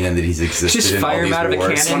Wolverine and that he's existed Just in fire all him these out of a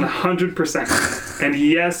wars? cannon. 100%. And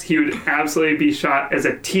yes, he would absolutely be shot as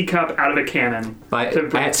a teacup out of a cannon. By, to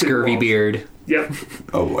break at through the Scurvy walls. Beard. Yep.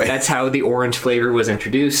 Oh boy. That's how the orange flavor was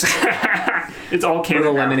introduced. It's all Or canon.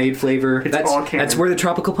 the now. lemonade flavor. It's That's all canon. that's where the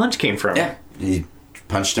tropical punch came from. Yeah. He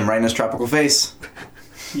punched him right in his tropical face.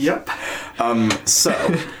 Yep. So,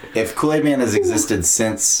 if Kool-Aid Man has existed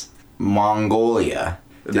since Mongolia,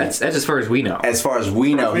 That's as far as we know. as far as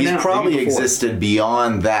we know, we he's know, probably maybe before. existed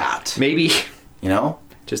beyond that. Maybe You know?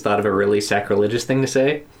 just thought of a really sacrilegious thing to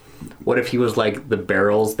say. What if he was like the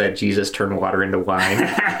barrels that Jesus turned water into wine?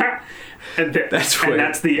 That's where-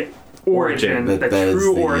 that's the origin, the That is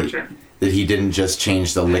true the- origin. That he didn't just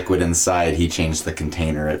change the liquid inside, he changed the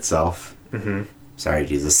container itself. Mm-hmm. Sorry,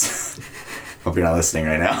 Jesus. Hope you're not listening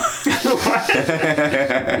right now.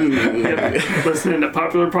 Yep. Listening to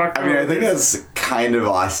popular podcast. I mean, I think that's kind of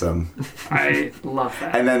awesome. I love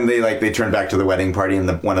that. And then they turned back to the wedding party, and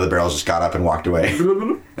one of the barrels just got up and walked away.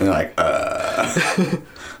 And they're like,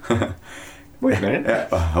 Wait a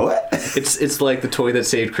minute. what? It's like the toy that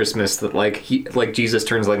saved Christmas. That like Jesus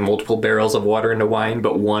turns like multiple barrels of water into wine,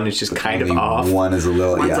 but one is just kind of Only off. One is a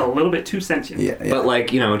little, One's yeah. a little bit too sentient. Yeah, yeah. But like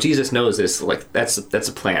Jesus knows this. Like that's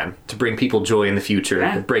a plan to bring people joy in the future,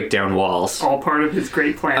 Yeah. break down walls. All part of his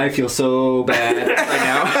great plan. I feel so bad right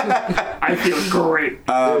now. I feel great.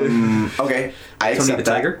 Okay, I Tony accept the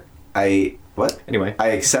that. Tiger. What? Anyway, I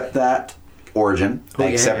accept that origin. Oh, I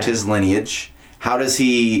accept yeah. his lineage. How does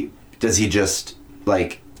he just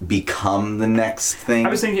like become the next thing? I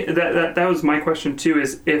was thinking that was my question too.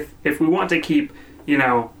 Is if we want to keep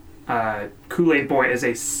Kool-Aid Boy as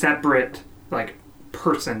a separate like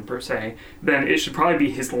person per se, then it should probably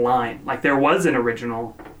be his line. Like there was an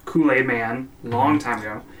original Kool-Aid Man long time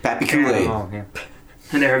ago, Pappy Kool-Aid. oh yeah.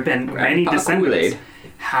 and there have been many Grandpa descendants. Kool-Aid.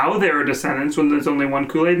 How there are descendants when there's only one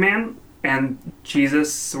Kool-Aid Man, and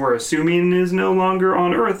Jesus, we're assuming, is no longer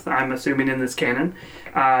on Earth. I'm assuming in this canon.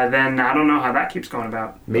 Then I don't know how that keeps going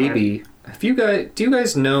about. Maybe. Do you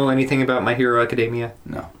guys know anything about My Hero Academia?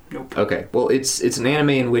 No. Nope. Okay. Well, it's an anime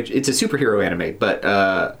in which it's a superhero anime, but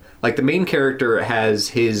like the main character has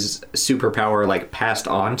his superpower like passed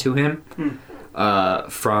on to him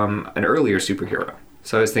from an earlier superhero.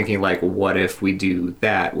 So I was thinking like, what if we do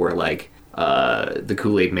that where like the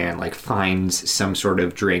Kool-Aid Man like finds some sort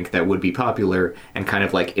of drink that would be popular and kind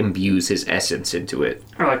of like imbues his essence into it,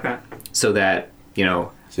 I like that. so that So he has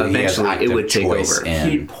eventually it active would take choice over. in-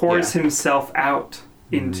 He pours yeah. himself out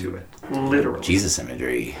into it, literally. Jesus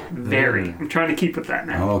imagery. Very. I'm trying to keep with that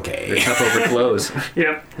now. The Okay. cup overflows.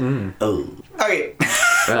 Yep. Oh. Okay.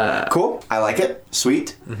 Cool. I like it.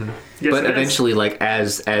 Sweet. Yes, But it is. eventually, like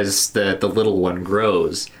as the little one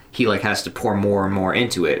grows, he like has to pour more and more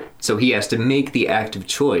into it. So he has to make the active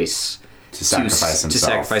choice To sacrifice himself. to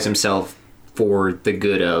sacrifice himself for the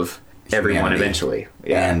good of everyone Humanity. eventually.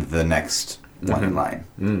 Yeah, And the next one in line.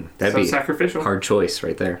 that'd So be sacrificial. a hard choice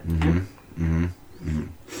right there.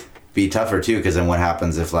 Be tougher too, because then what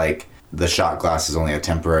happens if like the shot glass is only a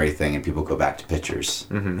temporary thing and people go back to pitchers?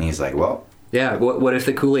 And he's like, well, Yeah. What if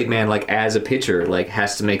the Kool-Aid Man, like as a pitcher, like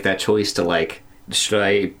has to make that choice to like, should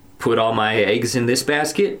I put all my eggs in this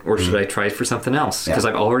basket or should I try for something else? Because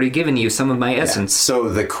Yeah. I've already given you some of my essence. So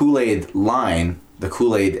the Kool-Aid line, the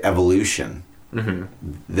Kool-Aid evolution,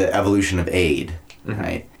 the evolution of aid,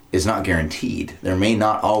 right, is not guaranteed. There may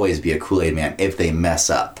not always be a Kool-Aid Man if they mess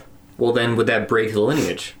up, Well, then would that break the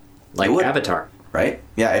lineage, like It would. Avatar? right?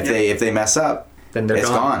 Yeah, if they mess up, Then they're it's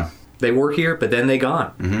gone. They were here, but then they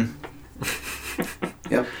gone.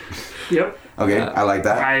 Yep. Yep. Okay, I like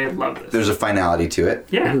that. I love this. There's a finality to it.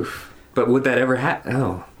 Yeah. Oof. But would that ever happen?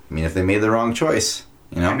 Oh. I mean, if they made the wrong choice,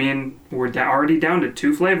 you know? I mean, we're already down to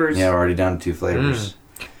 2 flavors. yeah, we're already down to 2 flavors.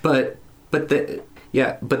 But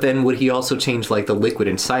then would he also change like the liquid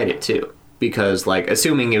inside it too? Because like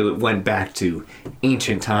assuming it went back to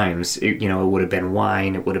ancient times, it would have been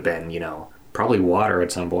wine, it would have been, probably water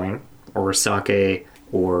at some point, or sake,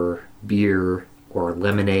 or beer, or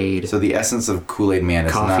lemonade. So the essence of Kool-Aid Man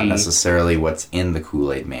is not Coffee. necessarily what's in the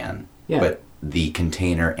Kool-Aid Man, Yeah. but the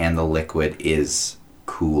container and the liquid is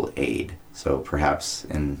Kool-Aid. So perhaps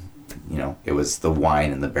it was the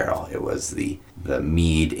wine in the barrel, it was the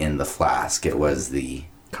mead in the flask, it was the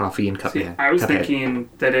Coffee and cup. See, yeah, I was Cuphead. thinking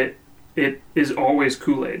that it is always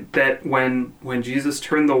Kool-Aid. That when Jesus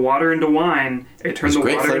turned the water into wine, it turned It's the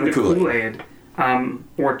great water flavored into Kool-Aid. Kool-Aid.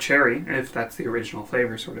 Or cherry, if that's the original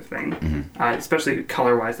flavor sort of thing. Especially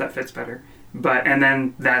color-wise, that fits better. And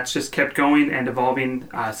then that's just kept going and evolving,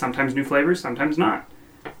 sometimes new flavors, sometimes not,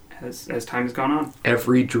 as time has gone on.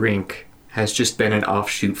 Every drink has just been an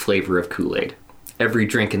offshoot flavor of Kool-Aid. Every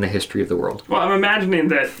drink in the history of the world. Well, I'm imagining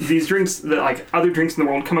that these drinks, that like other drinks in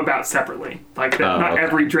the world, come about separately. Like that, not okay.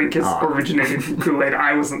 every drink is originated from Kool-Aid.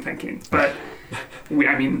 I wasn't thinking, but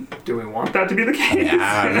do we want that to be the case?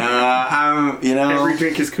 I don't know. Every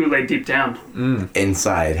drink is Kool-Aid deep down.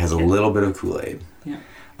 Inside has a little bit of Kool-Aid. Yeah.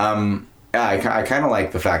 I kind of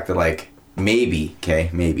like the fact that like maybe a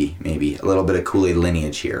little bit of Kool-Aid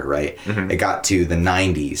lineage here, right? It got to the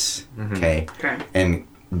 90s, okay? Okay. And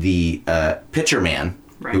the Pitcher Man,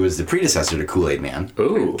 Right. who was the predecessor to Kool-Aid Man,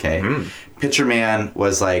 Ooh. okay? Pitcher Man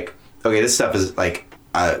was like, okay, this stuff is like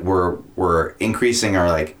we're increasing our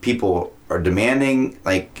like people are demanding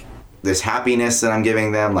like this happiness that I'm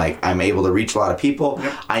giving them, like I'm able to reach a lot of people.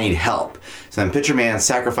 Yep. I need help. So then Pitcher Man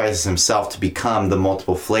sacrifices himself to become the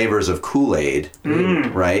multiple flavors of Kool-Aid,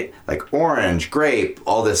 right? Like orange, grape,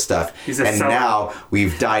 all this stuff. He's a and seller. now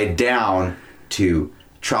we've died down to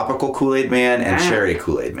tropical Kool-Aid Man and cherry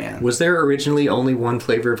Kool-Aid Man. Was there originally only one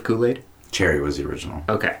flavor of Kool-Aid? Cherry was the original,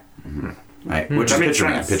 Okay. right? Which is That makes Pitcher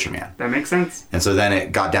Man, sense. Pitcher Man. That makes sense. And so then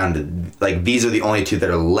it got down to like these are the only 2 that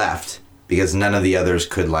are left because none of the others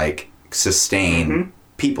could like sustain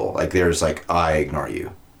people. Like there's like, I ignore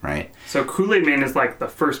you, right? So Kool-Aid Man is like the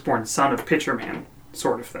firstborn son of Pitcher Man,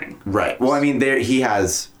 sort of thing. Right. Well, I mean, he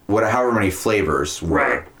has however many flavors were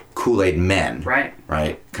Right. Kool-Aid Men. Right.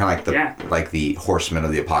 Right. Kind of like the Horsemen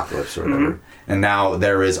of the Apocalypse or whatever. Mm-hmm. And now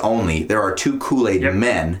there are 2 Kool-Aid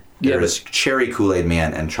Men. Yeah, There's Cherry Kool-Aid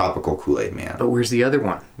Man and Tropical Kool-Aid Man. But where's the other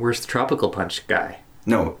one? Where's the Tropical Punch guy?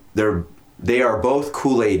 No, they are both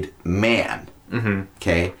Kool-Aid Man. Mm-hmm.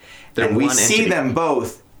 Okay. They're and we one see entity. them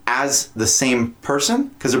both as the same person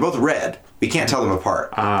because they're both red. We can't tell them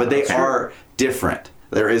apart. But they are different.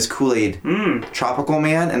 There is Kool-Aid Tropical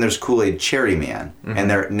Man and there's Kool-Aid Cherry Man. And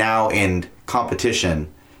they're now in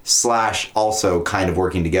competition / also kind of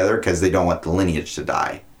working together because they don't want the lineage to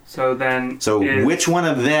die. So then... So which one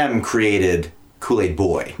of them created Kool-Aid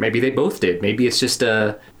Boy? Maybe they both did. Maybe it's just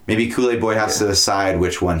a... Maybe Kool-Aid Boy has to decide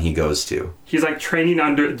which one he goes to. He's like training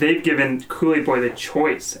under... They've given Kool-Aid Boy the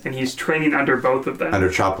choice, and he's training under both of them. Under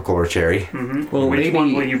Tropical or Cherry. Well, Which maybe,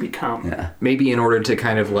 one will you become? Yeah. maybe in order to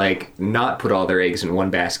kind of like not put all their eggs in one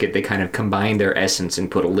basket, they kind of combine their essence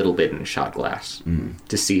and put a little bit in a shot glass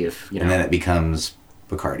to see if, you know... And then it becomes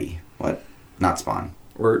Bacardi. What? Not Spawn.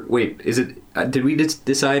 Or wait, is it... did we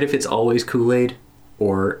decide if it's always Kool-Aid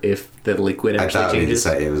or if the liquid I actually thought we changes?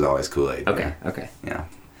 decided it was always Kool-Aid. Okay, okay. Yeah.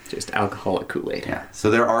 Just alcoholic Kool-Aid. Yeah.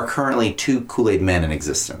 So there are currently 2 Kool-Aid Men in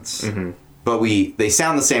existence. But they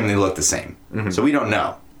sound the same and they look the same. So we don't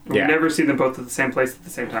know. We've Yeah. never seen them both at the same place at the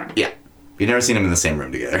same time. Yeah. You've never seen them in the same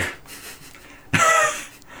room together.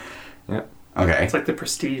 Yeah. Okay. It's like the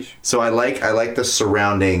Prestige. So I like the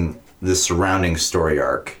surrounding story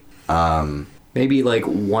arc. Maybe like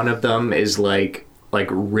one of them is like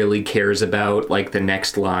really cares about like the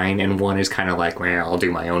next line, and one is kind of like, well, I'll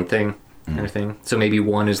do my own thing, kind of thing. So maybe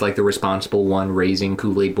one is like the responsible one raising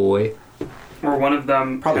Kool-Aid Boy. Or one of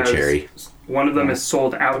them... Probably Cherry. One of them is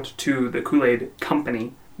sold out to the Kool-Aid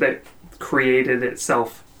company that created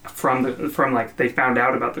itself from like, they found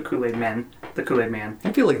out about the Kool-Aid Man.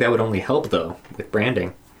 I feel like that would only help though with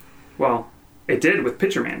branding. Well, it did with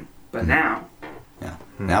Pitcher Man, but now... Yeah.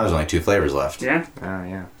 Now there's only 2 flavors left. Yeah? Oh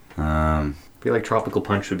yeah. Um, I feel like Tropical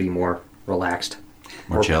Punch would be more relaxed,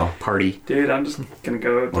 more chill. party. Dude, I'm just gonna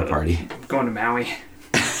go to... More party. Going to Maui.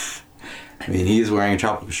 I mean, he's wearing a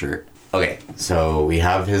tropical shirt. Okay, so we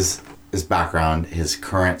have his background, his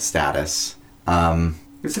current status.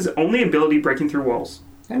 This is only ability breaking through walls.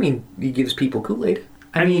 I mean, he gives people Kool-Aid.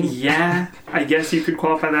 I mean, yeah, I guess you could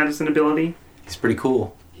qualify that as an ability. He's pretty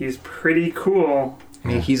cool. He's pretty cool. I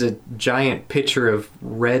mean, he's a giant pitcher of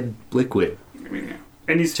red liquid. I mean, yeah.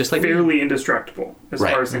 And he's Just just like fairly indestructible as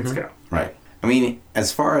Right. far as things go. Right. I mean,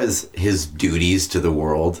 as far as his duties to the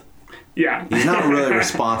world, Yeah. he's not really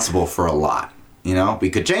responsible for a lot. You know, we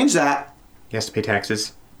could change that. He has to pay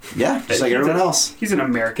taxes. Yeah, just like everyone else. He's an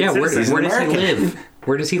American Yeah, where citizen. does he American. live?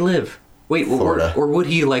 Where does he live? Wait, Florida. or would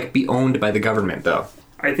he like be owned by the government though?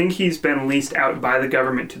 I think he's been leased out by the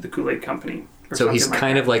government to the Kool-Aid Company. or So he's something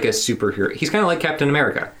kind that. of like a superhero. He's kind of like Captain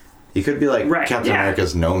America. He could be like Right, Captain yeah.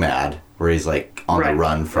 America's nomad, where he's like on the Right.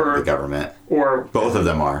 run from Or- the government. Or Both of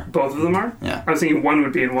them are. both of them are? Yeah. I was thinking one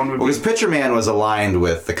would be and one would Because be... Pitcher Man was aligned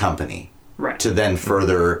with the company Right. to then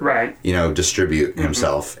further, Right. you know, distribute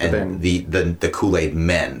himself and then- the Kool-Aid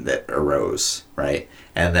Men that arose, right?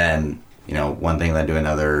 And then, you know, one thing led to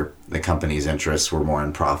another. The company's interests were more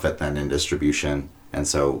in profit than in distribution, and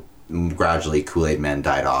so gradually Kool-Aid Men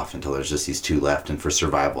died off until there's just these 2 left, and for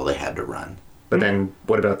survival they had to run. But then,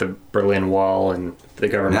 what about the Berlin Wall and the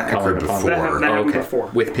government That calling occurred upon before. That happened okay. before.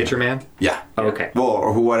 With Pitcher Man? Yeah. Okay. Well,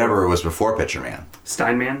 or whatever it was before Pitcher Man.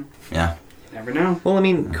 Steinman? Yeah. You never know. Well, I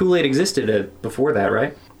mean, Kool-Aid existed before that,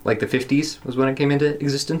 right? Like the 50s was when it came into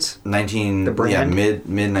existence? The brand? mid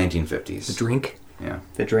The 1950s. drink? Yeah.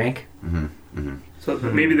 The drink? So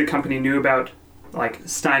maybe the company knew about like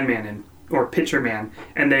Steinman or Pitcher Man,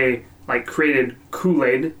 and they like created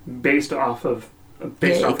Kool-Aid based off of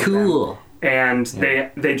cool. them. And they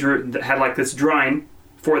had like this drawing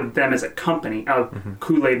for them as a company of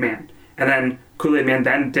Kool-Aid Man, and then Kool-Aid Man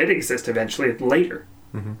then did exist eventually later.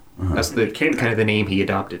 That's the Became kind of the name he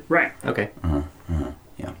adopted. Right. Okay.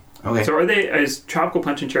 Yeah. Okay. So is Tropical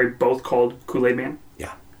Punch and Cherry both called Kool-Aid Man?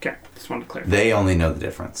 Yeah. Okay, just wanted to clarify. They only know the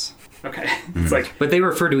difference. Okay, it's like But they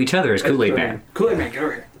refer to each other as Kool-Aid Man. Kool-Aid Man, get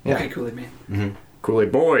over here. Yeah. Okay, Kool-Aid Man.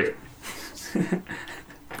 Kool-Aid Boy.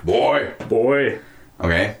 Boy. Boy.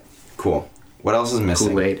 Okay. Cool. What else is missing?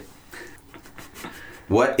 Kool-Aid.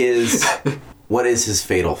 What is his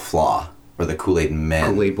fatal flaw? Or the Kool-Aid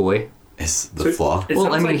Men Kool-Aid Boy. is the So flaw? It Well,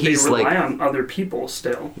 sounds I mean, like he's they rely like- on other people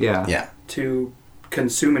still Yeah. Yeah. to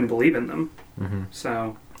consume and believe in them.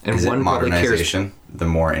 So And Is it one probably cares, modernization? The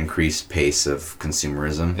more increased pace of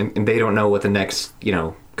consumerism. and they don't know what the next,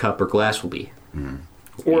 cup or glass will be.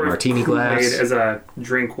 Or martini if Kool-Aid glass. as a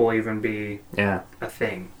drink will even be Yeah, a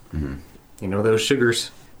thing. those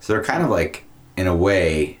sugars. So they're kind of like, in a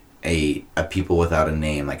way, a people without a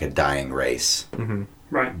name, like a dying race.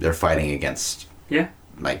 Right. They're fighting against Yeah.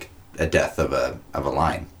 like a death of a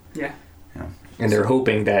line. Yeah. And they're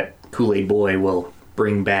hoping that Kool-Aid Boy will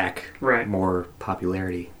bring back Right. more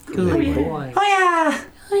popularity. Kool-Aid Boy. Oh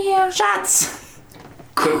yeah, shots.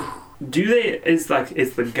 So do they is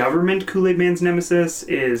the government Kool-Aid Man's nemesis?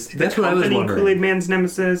 Is the That's what I was company wondering. Kool-Aid Man's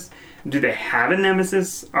nemesis? Do they have a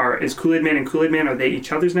nemesis? Or is Kool-Aid Man and Kool-Aid Man, are they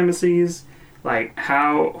each other's nemesis? Like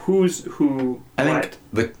who's who? I what,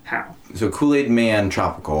 think how? so Kool-Aid Man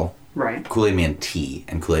Tropical, Right. Kool-Aid Man T,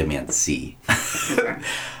 and Kool-Aid Man C Okay.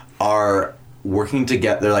 are working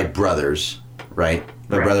together. They're like brothers, right?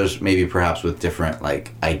 They're Right. brothers, maybe perhaps with different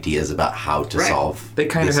like ideas about how to Right. solve. They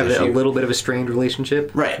kind of this have a issue. little bit of a strained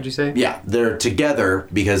relationship. Right. Would you say? Yeah, they're together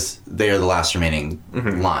because they are the last remaining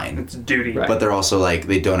line. It's duty. Right. But they're also like,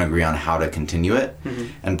 they don't agree on how to continue it. Mm-hmm.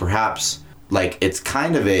 And perhaps, like, it's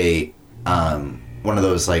kind of a, one of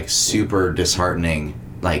those, like, super disheartening,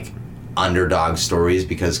 like, underdog stories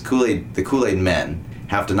because the Kool-Aid men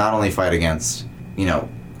have to not only fight against,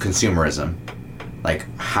 consumerism, like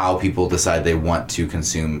how people decide they want to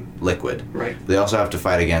consume liquid. Right. They also have to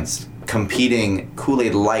fight against competing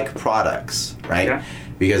Kool-Aid-like products, right? Yeah.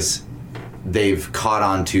 Because they've caught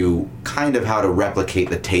on to kind of how to replicate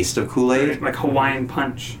the taste of Kool-Aid. Like Hawaiian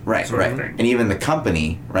Punch. Right, sort right. of thing. And even the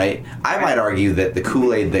company, right? I might argue that the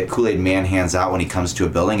Kool-Aid that Kool-Aid Man hands out when he comes to a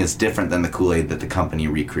building is different than the Kool-Aid that the company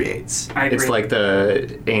recreates. I agree. It's like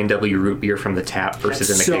the A&W root beer from the tap versus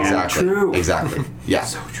That's in the so can. Exactly. true. Exactly. Yeah.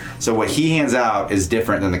 So true. So what he hands out is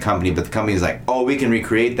different than the company, but the company's like, oh, we can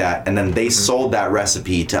recreate that. And then they sold that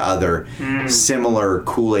recipe to other similar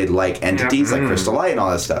Kool-Aid-like entities like Crystal Light and all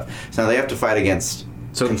that stuff. So now they have to fight against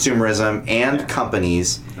consumerism and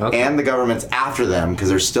companies and the governments after them because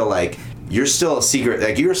they're still like, you're still a secret,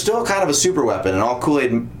 like you're still kind of a super weapon, and all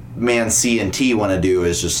Kool-Aid Man C and T want to do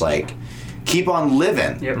is just like keep on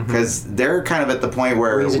living Yep. because they're kind of at the point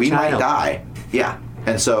where Raise a we might child. die. Yeah.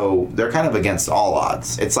 And so they're kind of against all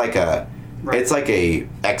odds. It's like a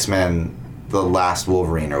X-Men the Last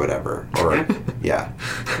Wolverine or whatever. Or yeah.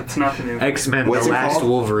 It's nothing new. X-Men What's The it Last called?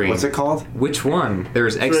 Wolverine. What's it called? Which one?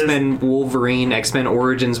 There's X-Men Wolverine, X-Men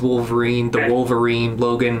Origins Wolverine, The Okay. Wolverine,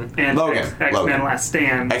 Logan. And Logan. X-Men Logan. Last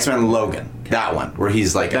Stand. X-Men Logan. That one where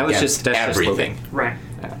he's like That was against that's everything. Just Right.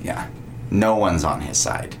 Yeah. No one's on his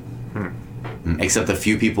side. Except the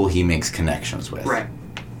few people he makes connections with. Right.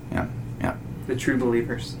 Yeah. Yeah. The true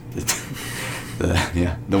believers.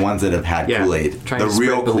 The ones that have had Yeah, Kool-Aid, trying the to spread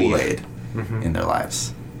real belief. Kool-Aid in their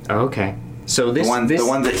lives. Oh, okay. So this The one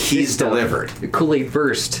that this he's stuff, delivered. The Kool-Aid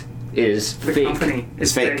Verst is The fake. company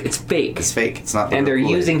It's is fake. It's fake. It's fake. It's not. The And they're real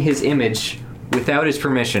Kool-Aid. using his image without his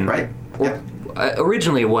permission. Right. Or, Yep.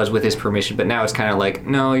 Originally it was with his permission, but now it's kind of like,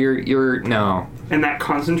 no, you're no. And that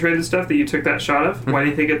concentrated stuff that you took that shot of, why do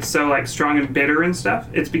you think it's so like strong and bitter and stuff?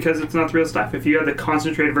 It's because it's not the real stuff. If you had the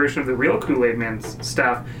concentrated version of the real Kool-Aid Man's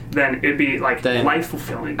stuff, then it'd be like Then life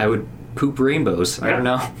fulfilling. I would poop rainbows. I don't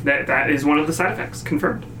know. That is one of the side effects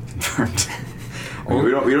confirmed. I mean,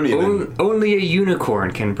 we don't even Only a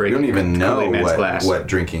unicorn can break. we don't even know Kool-Aid Man's glass. what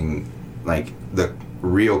drinking like the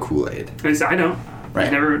real Kool-Aid. I don't. Right.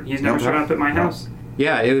 He's never No, shown no, up at my no. house.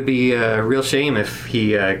 Yeah, it would be a real shame if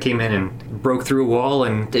he came in and broke through a wall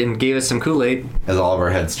and gave us some Kool-Aid. As all of our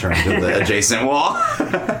heads turn to the adjacent wall.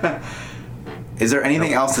 Is there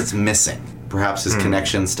anything else that's missing? Perhaps his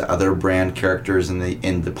connections to other brand characters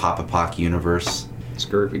in the Papa Pock universe,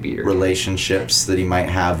 Scurvy beard. relationships that he might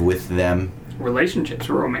have with them. Relationships,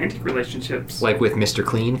 romantic relationships. Like with Mr.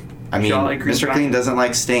 Clean. I mean, Jolly Green Mr. Giant. Clean doesn't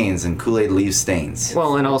like stains, and Kool-Aid leaves stains.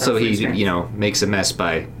 Well, and also That's he, what he's saying. makes a mess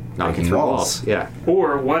by knocking Breaking through walls. walls. Yeah.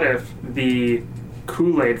 Or what if the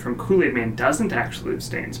Kool-Aid from Kool-Aid Man doesn't actually leave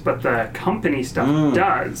stains, but the company stuff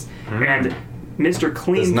does, and Mr.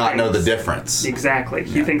 Clean Does not know the thinks- difference. Exactly.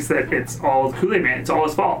 He thinks that it's all Kool-Aid Man. It's all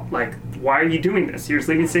his fault. Like, why are you doing this? You're just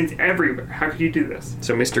leaving stains everywhere. How could you do this?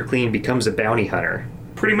 So Mr. Clean becomes a bounty hunter,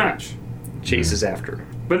 Pretty much. chases after him.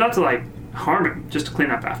 But not to, like, harm him, just to clean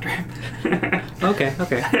up after him. Okay.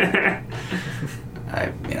 I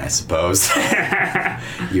mean, I suppose.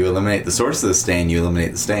 You eliminate the source of the stain, you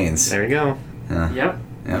eliminate the stains. There we go. Yep. Yep.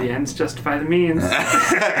 The ends justify the means.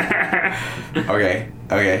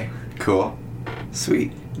 Okay, cool.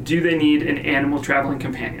 Sweet. Do they need an animal traveling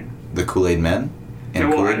companion? The Kool-Aid Men and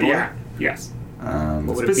No, Kool-Aid Boy? Yeah. Yes. What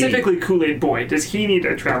would it be? Specifically Kool-Aid Boy. Does he need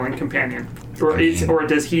a traveling companion? Or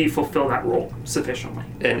does he fulfill that role sufficiently?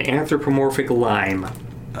 An anthropomorphic lime.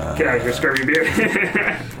 Get out of here, scrubby beard.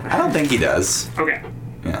 I don't think he does. Okay.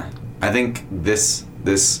 Yeah. I think this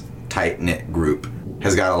tight-knit group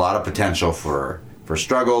has got a lot of potential for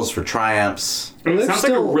struggles, for triumphs. It Well, sounds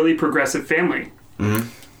they're like a still- really progressive family.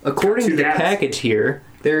 According to the dads. package here,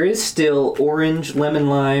 there is still orange, lemon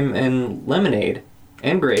lime, and lemonade,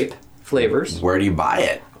 and grape flavors. Where do you buy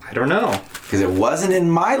it? I don't know. Because it wasn't in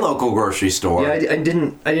my local grocery store. Yeah, I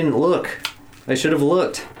didn't look. I should have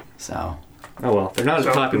looked. So, Oh well, they're not as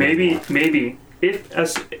So popular. maybe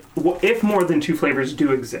if more than 2 flavors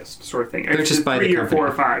do exist, sort of thing. They're If just it's by the 3 or 4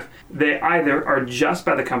 or company. 5. They either are just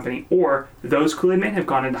by the company, or those Kool-Aid Men have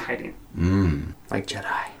gone into hiding. Like Jedi.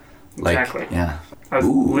 like, Exactly. yeah. I was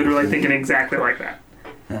Ooh. literally thinking exactly like that.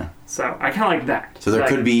 Yeah. So I kind of like that. So there Like,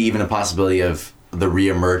 could be even a possibility of the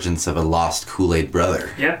reemergence of a lost Kool-Aid brother.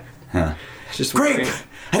 Yep. Huh. Just Grape!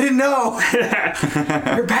 I didn't know!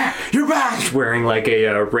 You're back. You're back! wearing like a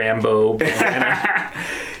Rambo bandana.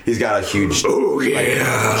 He's got a huge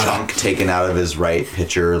chunk taken out of his right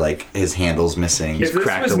pitcher, like his handle's missing. If this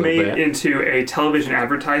cracked was a little made bit. into a television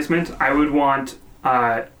advertisement, I would want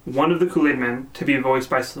one of the Kool-Aid Men to be voiced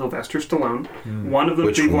by Sylvester Stallone. One of them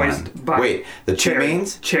Which to be one? voiced by Wait, the two Cherry.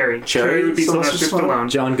 mains? Cherry. Cherry would be Sylvester Sylvester Stallone? Stallone.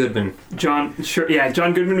 John Goodman.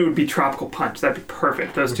 John Goodman would be Tropical Punch. That'd be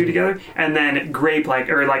perfect. Those two together, and then Grape, like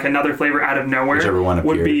another flavor out of nowhere, Whichever one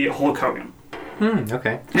would appeared. be Hulk Hogan.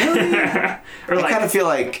 Okay. Or I like, kind of feel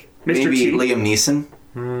like Mr. maybe T. Liam Neeson.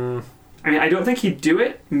 I mean, I don't think he'd do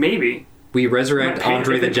it. Maybe. We resurrect Might pay-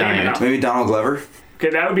 Andre if the they pay Giant. enough. Maybe Donald Glover. Okay,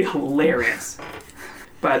 that would be hilarious.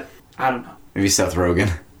 But I don't know. Maybe Seth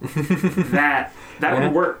Rogen. That Yeah.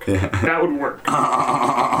 would work. That would work.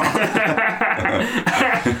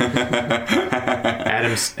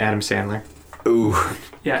 Adam Sandler. Ooh.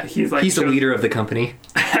 Yeah, he's like He's the just leader of the company.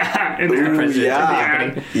 in there. President yeah.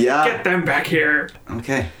 of the company. Yeah. Get them back here.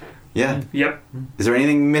 Okay. Yeah. Yep. Is there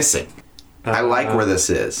anything missing? I like where this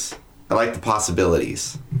is. I like the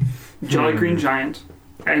possibilities. Jolly Green Giant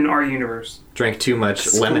in our universe Drank too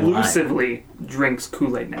much lemon lime. exclusively drinks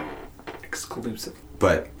Kool-Aid now. Exclusive.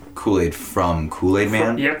 But Kool-Aid from Kool-Aid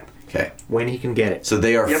Man? Yep. Okay. When he can get it. So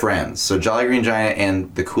they are Yep. friends. So Jolly Green Giant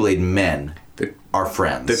and the Kool-Aid Men The, are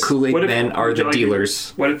friends. the Kool-Aid What if men are the Jolly Green-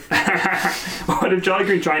 dealers. What if what if Jolly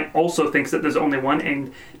Green Giant also thinks that there's only one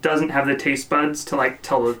and doesn't have the taste buds to like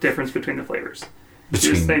tell the difference between the flavors? He just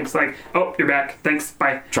Between thinks like, oh, you're back. Thanks.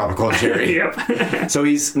 Bye. tropical and cherry. Yep. So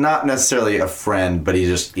he's not necessarily a friend, but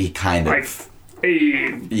he kind of Like,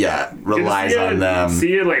 hey, relies see ya- on them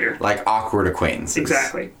See you later. like awkward acquaintances.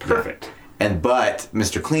 Exactly. Perfect. But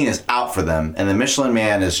Mr. Clean is out for them, and the Michelin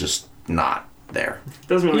Man is just not there.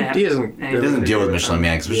 Doesn't really He have doesn't- anything He doesn't to deal do with Michelin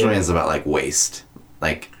Man because Michelin Yeah. Man is about like waste,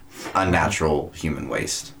 like unnatural human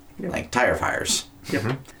waste, Yep. like tire fires. Yep.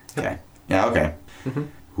 Okay. Yeah. Okay.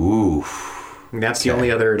 Ooh. And that's the Okay.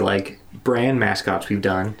 only other like brand mascots we've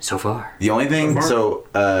done so far. The only thing, So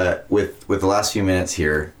with the last few minutes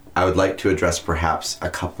here, I would like to address perhaps a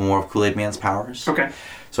couple more of Kool-Aid Man's powers. Okay.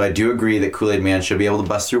 So I do agree that Kool-Aid Man should be able to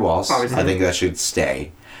bust through walls. Obviously. I think that should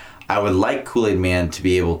stay. I would like Kool-Aid Man to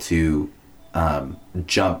be able to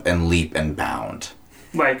jump and leap and bound.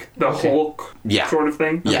 Like the Hulk Yeah. sort of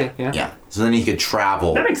thing. Yeah, Okay, yeah. yeah. So then he could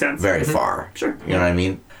travel. That makes sense. Very far. Sure. You know what I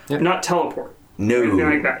mean? Yep. Not teleport. No. Anything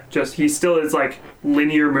like that. Just he still is like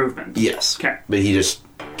linear movement. Yes. Okay. But he just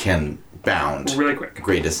can bound Really quick.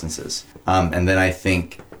 great distances. And then I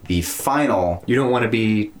think the final. You don't want to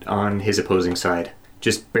be on his opposing side,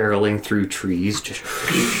 just barreling through trees. Just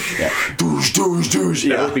Yeah. Doosh, doosh, doosh. that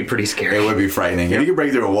Yeah. would be pretty scary. It would be frightening. If you could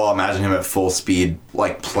break through a wall, imagine him at full speed,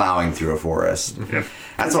 like plowing through a forest. Yep.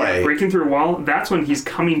 That's Yeah, why. breaking through a wall, that's when he's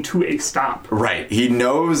coming to a stop. Right. He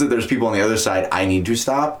knows that there's people on the other side I need to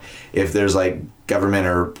stop. If there's like government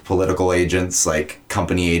or political agents, like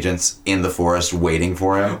company agents in the forest waiting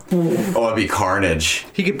for him, oh, it'd be carnage.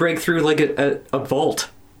 He could break through like a vault,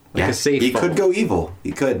 like a safe He vault. could go evil.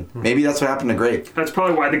 He could. Maybe that's what happened to Grape. That's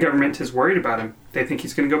probably why the government is worried about him. They think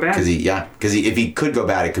he's going to go bad. Because if he could go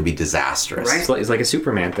bad, it could be disastrous. Right. It's like a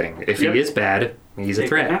Superman thing. If Yep. he is bad, he's a It could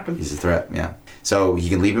threat. happen. He's a threat, yeah. So he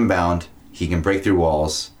can leap and bound. He can break through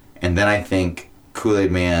walls. And then I think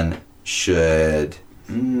Kool-Aid Man should...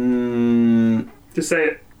 Just say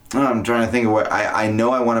it. I'm trying to think of what... I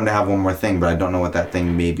know I want him to have one more thing, but I don't know what that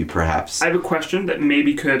thing may be, perhaps. I have a question that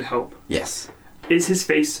maybe could help. Yes. Is his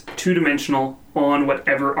face two-dimensional on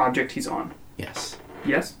whatever object he's on? Yes.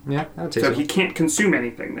 Yes? Yeah, I would say So so. he can't consume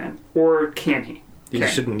anything then? Or can he? You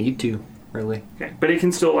Okay. shouldn't need to, really. Okay. But it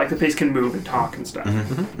can still, like, the face can move and talk and stuff.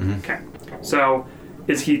 Mm-hmm. Okay. So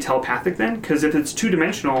is he telepathic then? Because if it's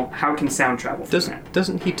 2-dimensional, how can sound travel from that?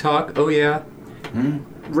 Doesn't he talk? Oh yeah.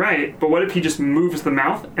 Right, but what if he just moves the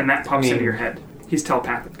mouth and that pops into your head? He's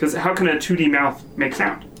telepathic. Because how can a 2D mouth make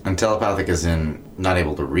sound? And telepathic is in not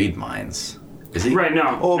able to read minds. Is he? Right,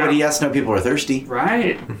 no. Oh, no. but he has to know people are thirsty.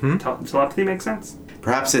 Right. Telepathy makes sense.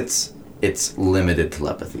 Perhaps it's limited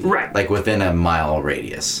telepathy. Right. Like within a mile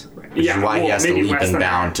radius. Right. Which Yeah, is why he well, has to maybe leap less and than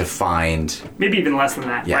bound that. to find. Maybe even less than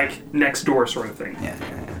that. Yeah. Like next door sort of thing. Yeah.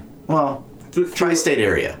 Well, tri-state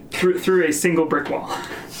area. Through a single brick wall.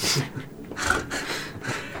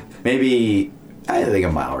 Maybe I think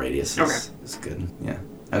a mile radius Okay. is good. Yeah.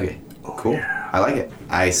 Okay. Cool. Yeah. I like it.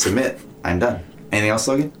 I submit. I'm done. Anything else,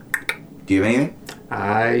 Logan? Do you have anything?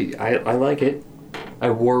 I like it. I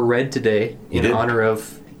wore red today in did? honor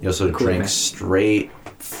of. You also Kool-Aid drink Man. straight,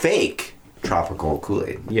 fake tropical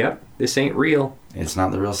Kool-Aid. Yep, this ain't real. It's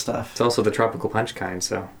not the real stuff. It's also the tropical punch kind,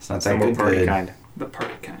 so It's not it's that the more good. party kind. The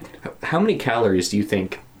party kind. How many calories do you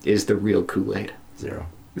think is the real Kool-Aid? 0.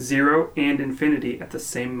 0 and infinity at the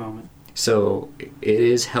same moment. So it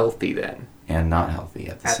is healthy then. And not healthy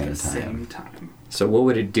at the At same the time. same time. So what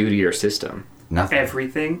would it do to your system? Nothing.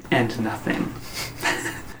 Everything and nothing.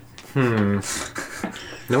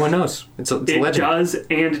 No one knows. It's a It legend. does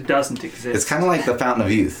and doesn't exist. It's kind of like the Fountain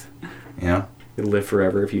of Youth. You know? It'll live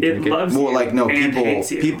forever if you It drink it. loves Well, you like, no, and people.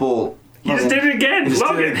 hates you. People. You just did it again. You just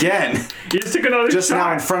Logan. did it again. You just took another Just now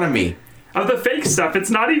shot in front of me. of the fake stuff. It's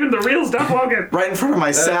not even the real stuff, Logan. Right in front of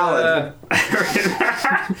my salad.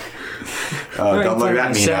 Right Don't in look front that of the meme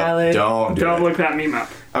up. salad. Don't do Don't it. look that meme up.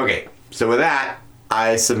 Okay, so with that,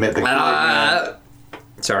 I submit the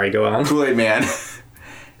Sorry, go on. Kool-Aid Man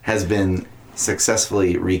has been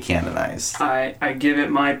successfully recanonized. I give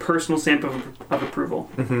it my personal stamp of approval.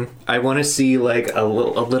 I want to see like a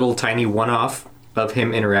little tiny one-off of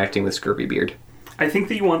him interacting with Scurvy Beard. I think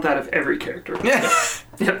that you want that of every character.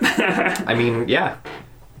 I mean, yeah.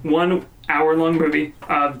 1 hour-long movie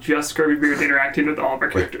of just Scurvy Beard interacting with all of our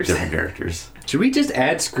With characters. different characters. Should we just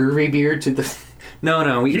add Scurvy Beard to the?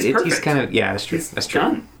 No. He's He's perfect. kind of yeah. That's true. He's That's true.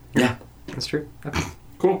 done. Yeah. That's true. Okay.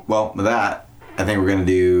 Cool. Well, with that, I think we're gonna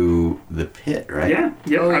do the pit, right? Yeah.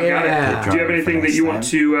 Yep. Oh, I've got yeah. it. Do you have anything that you want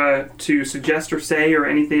to suggest or say, or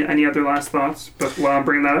anything? Any other last thoughts? But while I'm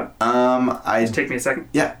bringing that up, I just take me a second.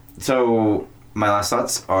 yeah. So my last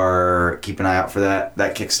thoughts are keep an eye out for that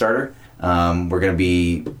Kickstarter. We're gonna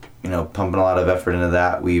be pumping a lot of effort into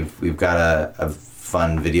that. We've got a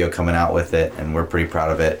fun video coming out with it, and we're pretty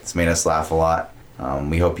proud of it. It's made us laugh a lot.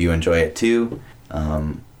 We hope you enjoy it too.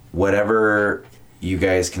 Whatever you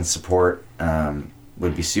guys can support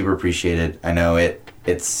would be super appreciated. I know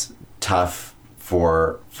it's tough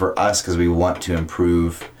for us because we want to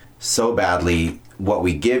improve so badly what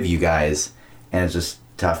we give you guys, and it's just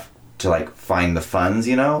tough to like find the funds,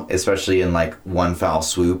 especially in like one foul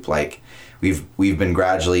swoop. Like we've been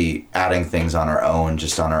gradually adding things on our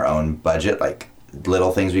own budget, like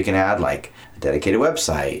little things we can add, like a dedicated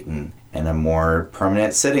website and a more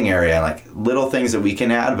permanent sitting area, like little things that we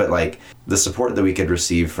can add, but like the support that we could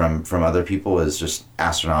receive from other people is just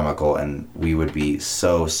astronomical, and we would be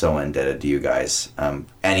so indebted to you guys.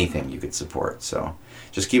 Anything you could support, so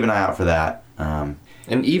just keep an eye out for that.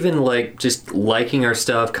 And even like just liking our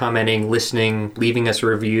stuff, commenting, listening, leaving us a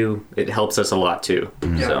review, it helps us a lot too.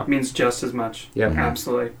 Yeah, So it means just as much. Yep.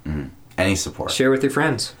 Absolutely. Any support. share with your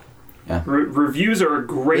friends. Reviews are a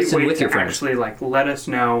great Listen way with to your friends. actually like let us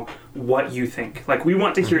know what you think. Like we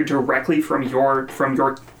want to hear directly from your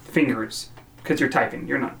fingers because you're typing.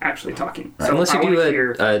 You're not actually talking. So Unless I you wanna do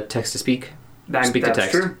hear, a text to speak that's to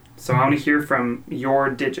text. true. So I want to hear from your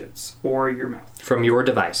digits or your mouth. from your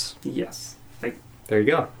device. Yes, like There you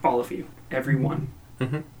go. all of you, everyone.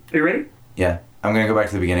 Mm-hmm. Are you ready? Yeah, I'm gonna go back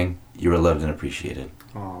to the beginning. You were loved and appreciated.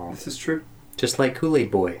 Aww. This is true. Just like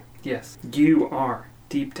Kool-Aid Boy. Yes, you are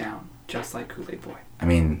deep down just like Kool-Aid Boy. I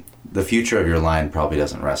mean, the future of your line probably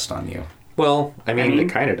doesn't rest on you. Well, I mean, I mean- it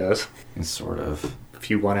kind of does. It's sort of. If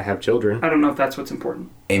you want to have children. I don't know if that's what's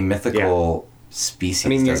important, A mythical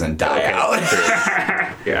species you're- doesn't die okay,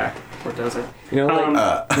 out. Yeah. or does it?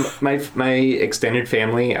 Like, my extended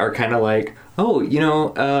family are kind of like, oh,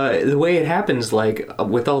 the way it happens, like,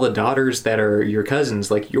 with all the daughters that are your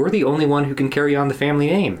cousins, like, you're the only one who can carry on the family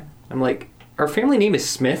name. I'm like, our family name is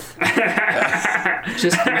Smith.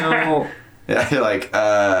 Just, Yeah, you're like,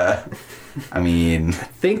 I mean,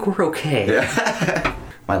 think we're okay.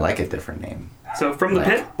 I like a different name. So from the Like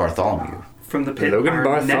pit, Bartholomew. from the pit. Logan our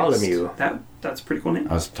Bartholomew. next- that's a pretty cool name.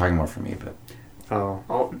 I was talking more for me, but Oh,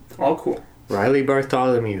 All cool. Riley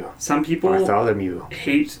Bartholomew. Some people Bartholomew.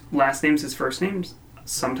 hate last names as first names.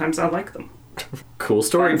 Sometimes I like them. Cool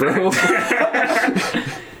story, bro.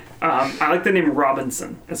 I like the name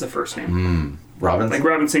Robinson as a first name. Robinson? Like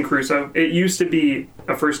Robinson Crusoe. It used to be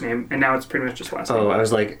a first name, and now it's pretty much just last name. Oh, I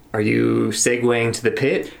was like, are you segueing to the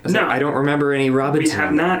pit? I was No. like, I don't remember any We Robinson.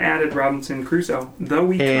 have not added Robinson Crusoe, though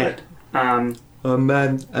we Eh. could. A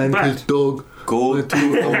man and But- his dog. Go to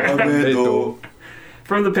a meadow.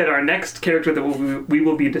 From the pit, our next character that we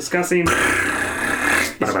will be discussing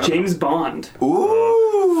is James Bond.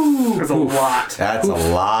 Ooh. There's a lot. That's a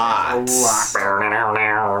lot. A lot.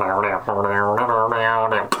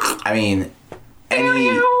 I mean,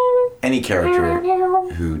 any character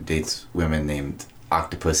who dates women named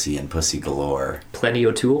Octopussy and Pussy Galore. Plenty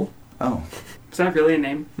O'Toole. Oh. Is that really a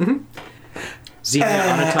name? Xenia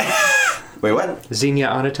Onatopp. Wait, what? Xenia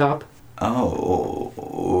Onatopp. Oh.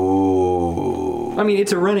 I mean,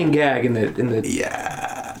 it's a running gag in the.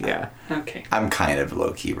 Yeah. Yeah. Okay. I'm kind of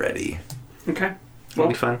low-key ready. Okay. It'll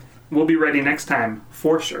be fun. We'll be ready next time,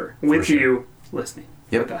 for sure, with sure. you listening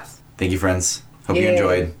Yep. with us. Thank you, friends. Hope you Yay.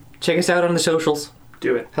 enjoyed. Check us out on the socials.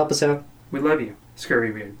 Do it. Help us out. We love you.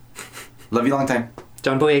 Scurvy Beard. Love you long time.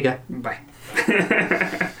 John Boyega. Bye.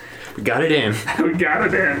 We got it in. We got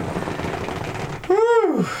it in.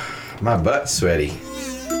 My butt's sweaty.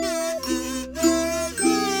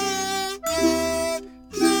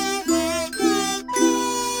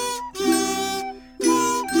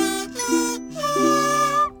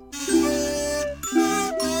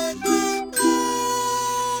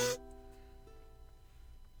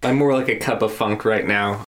 I'm more like a cup of funk right now.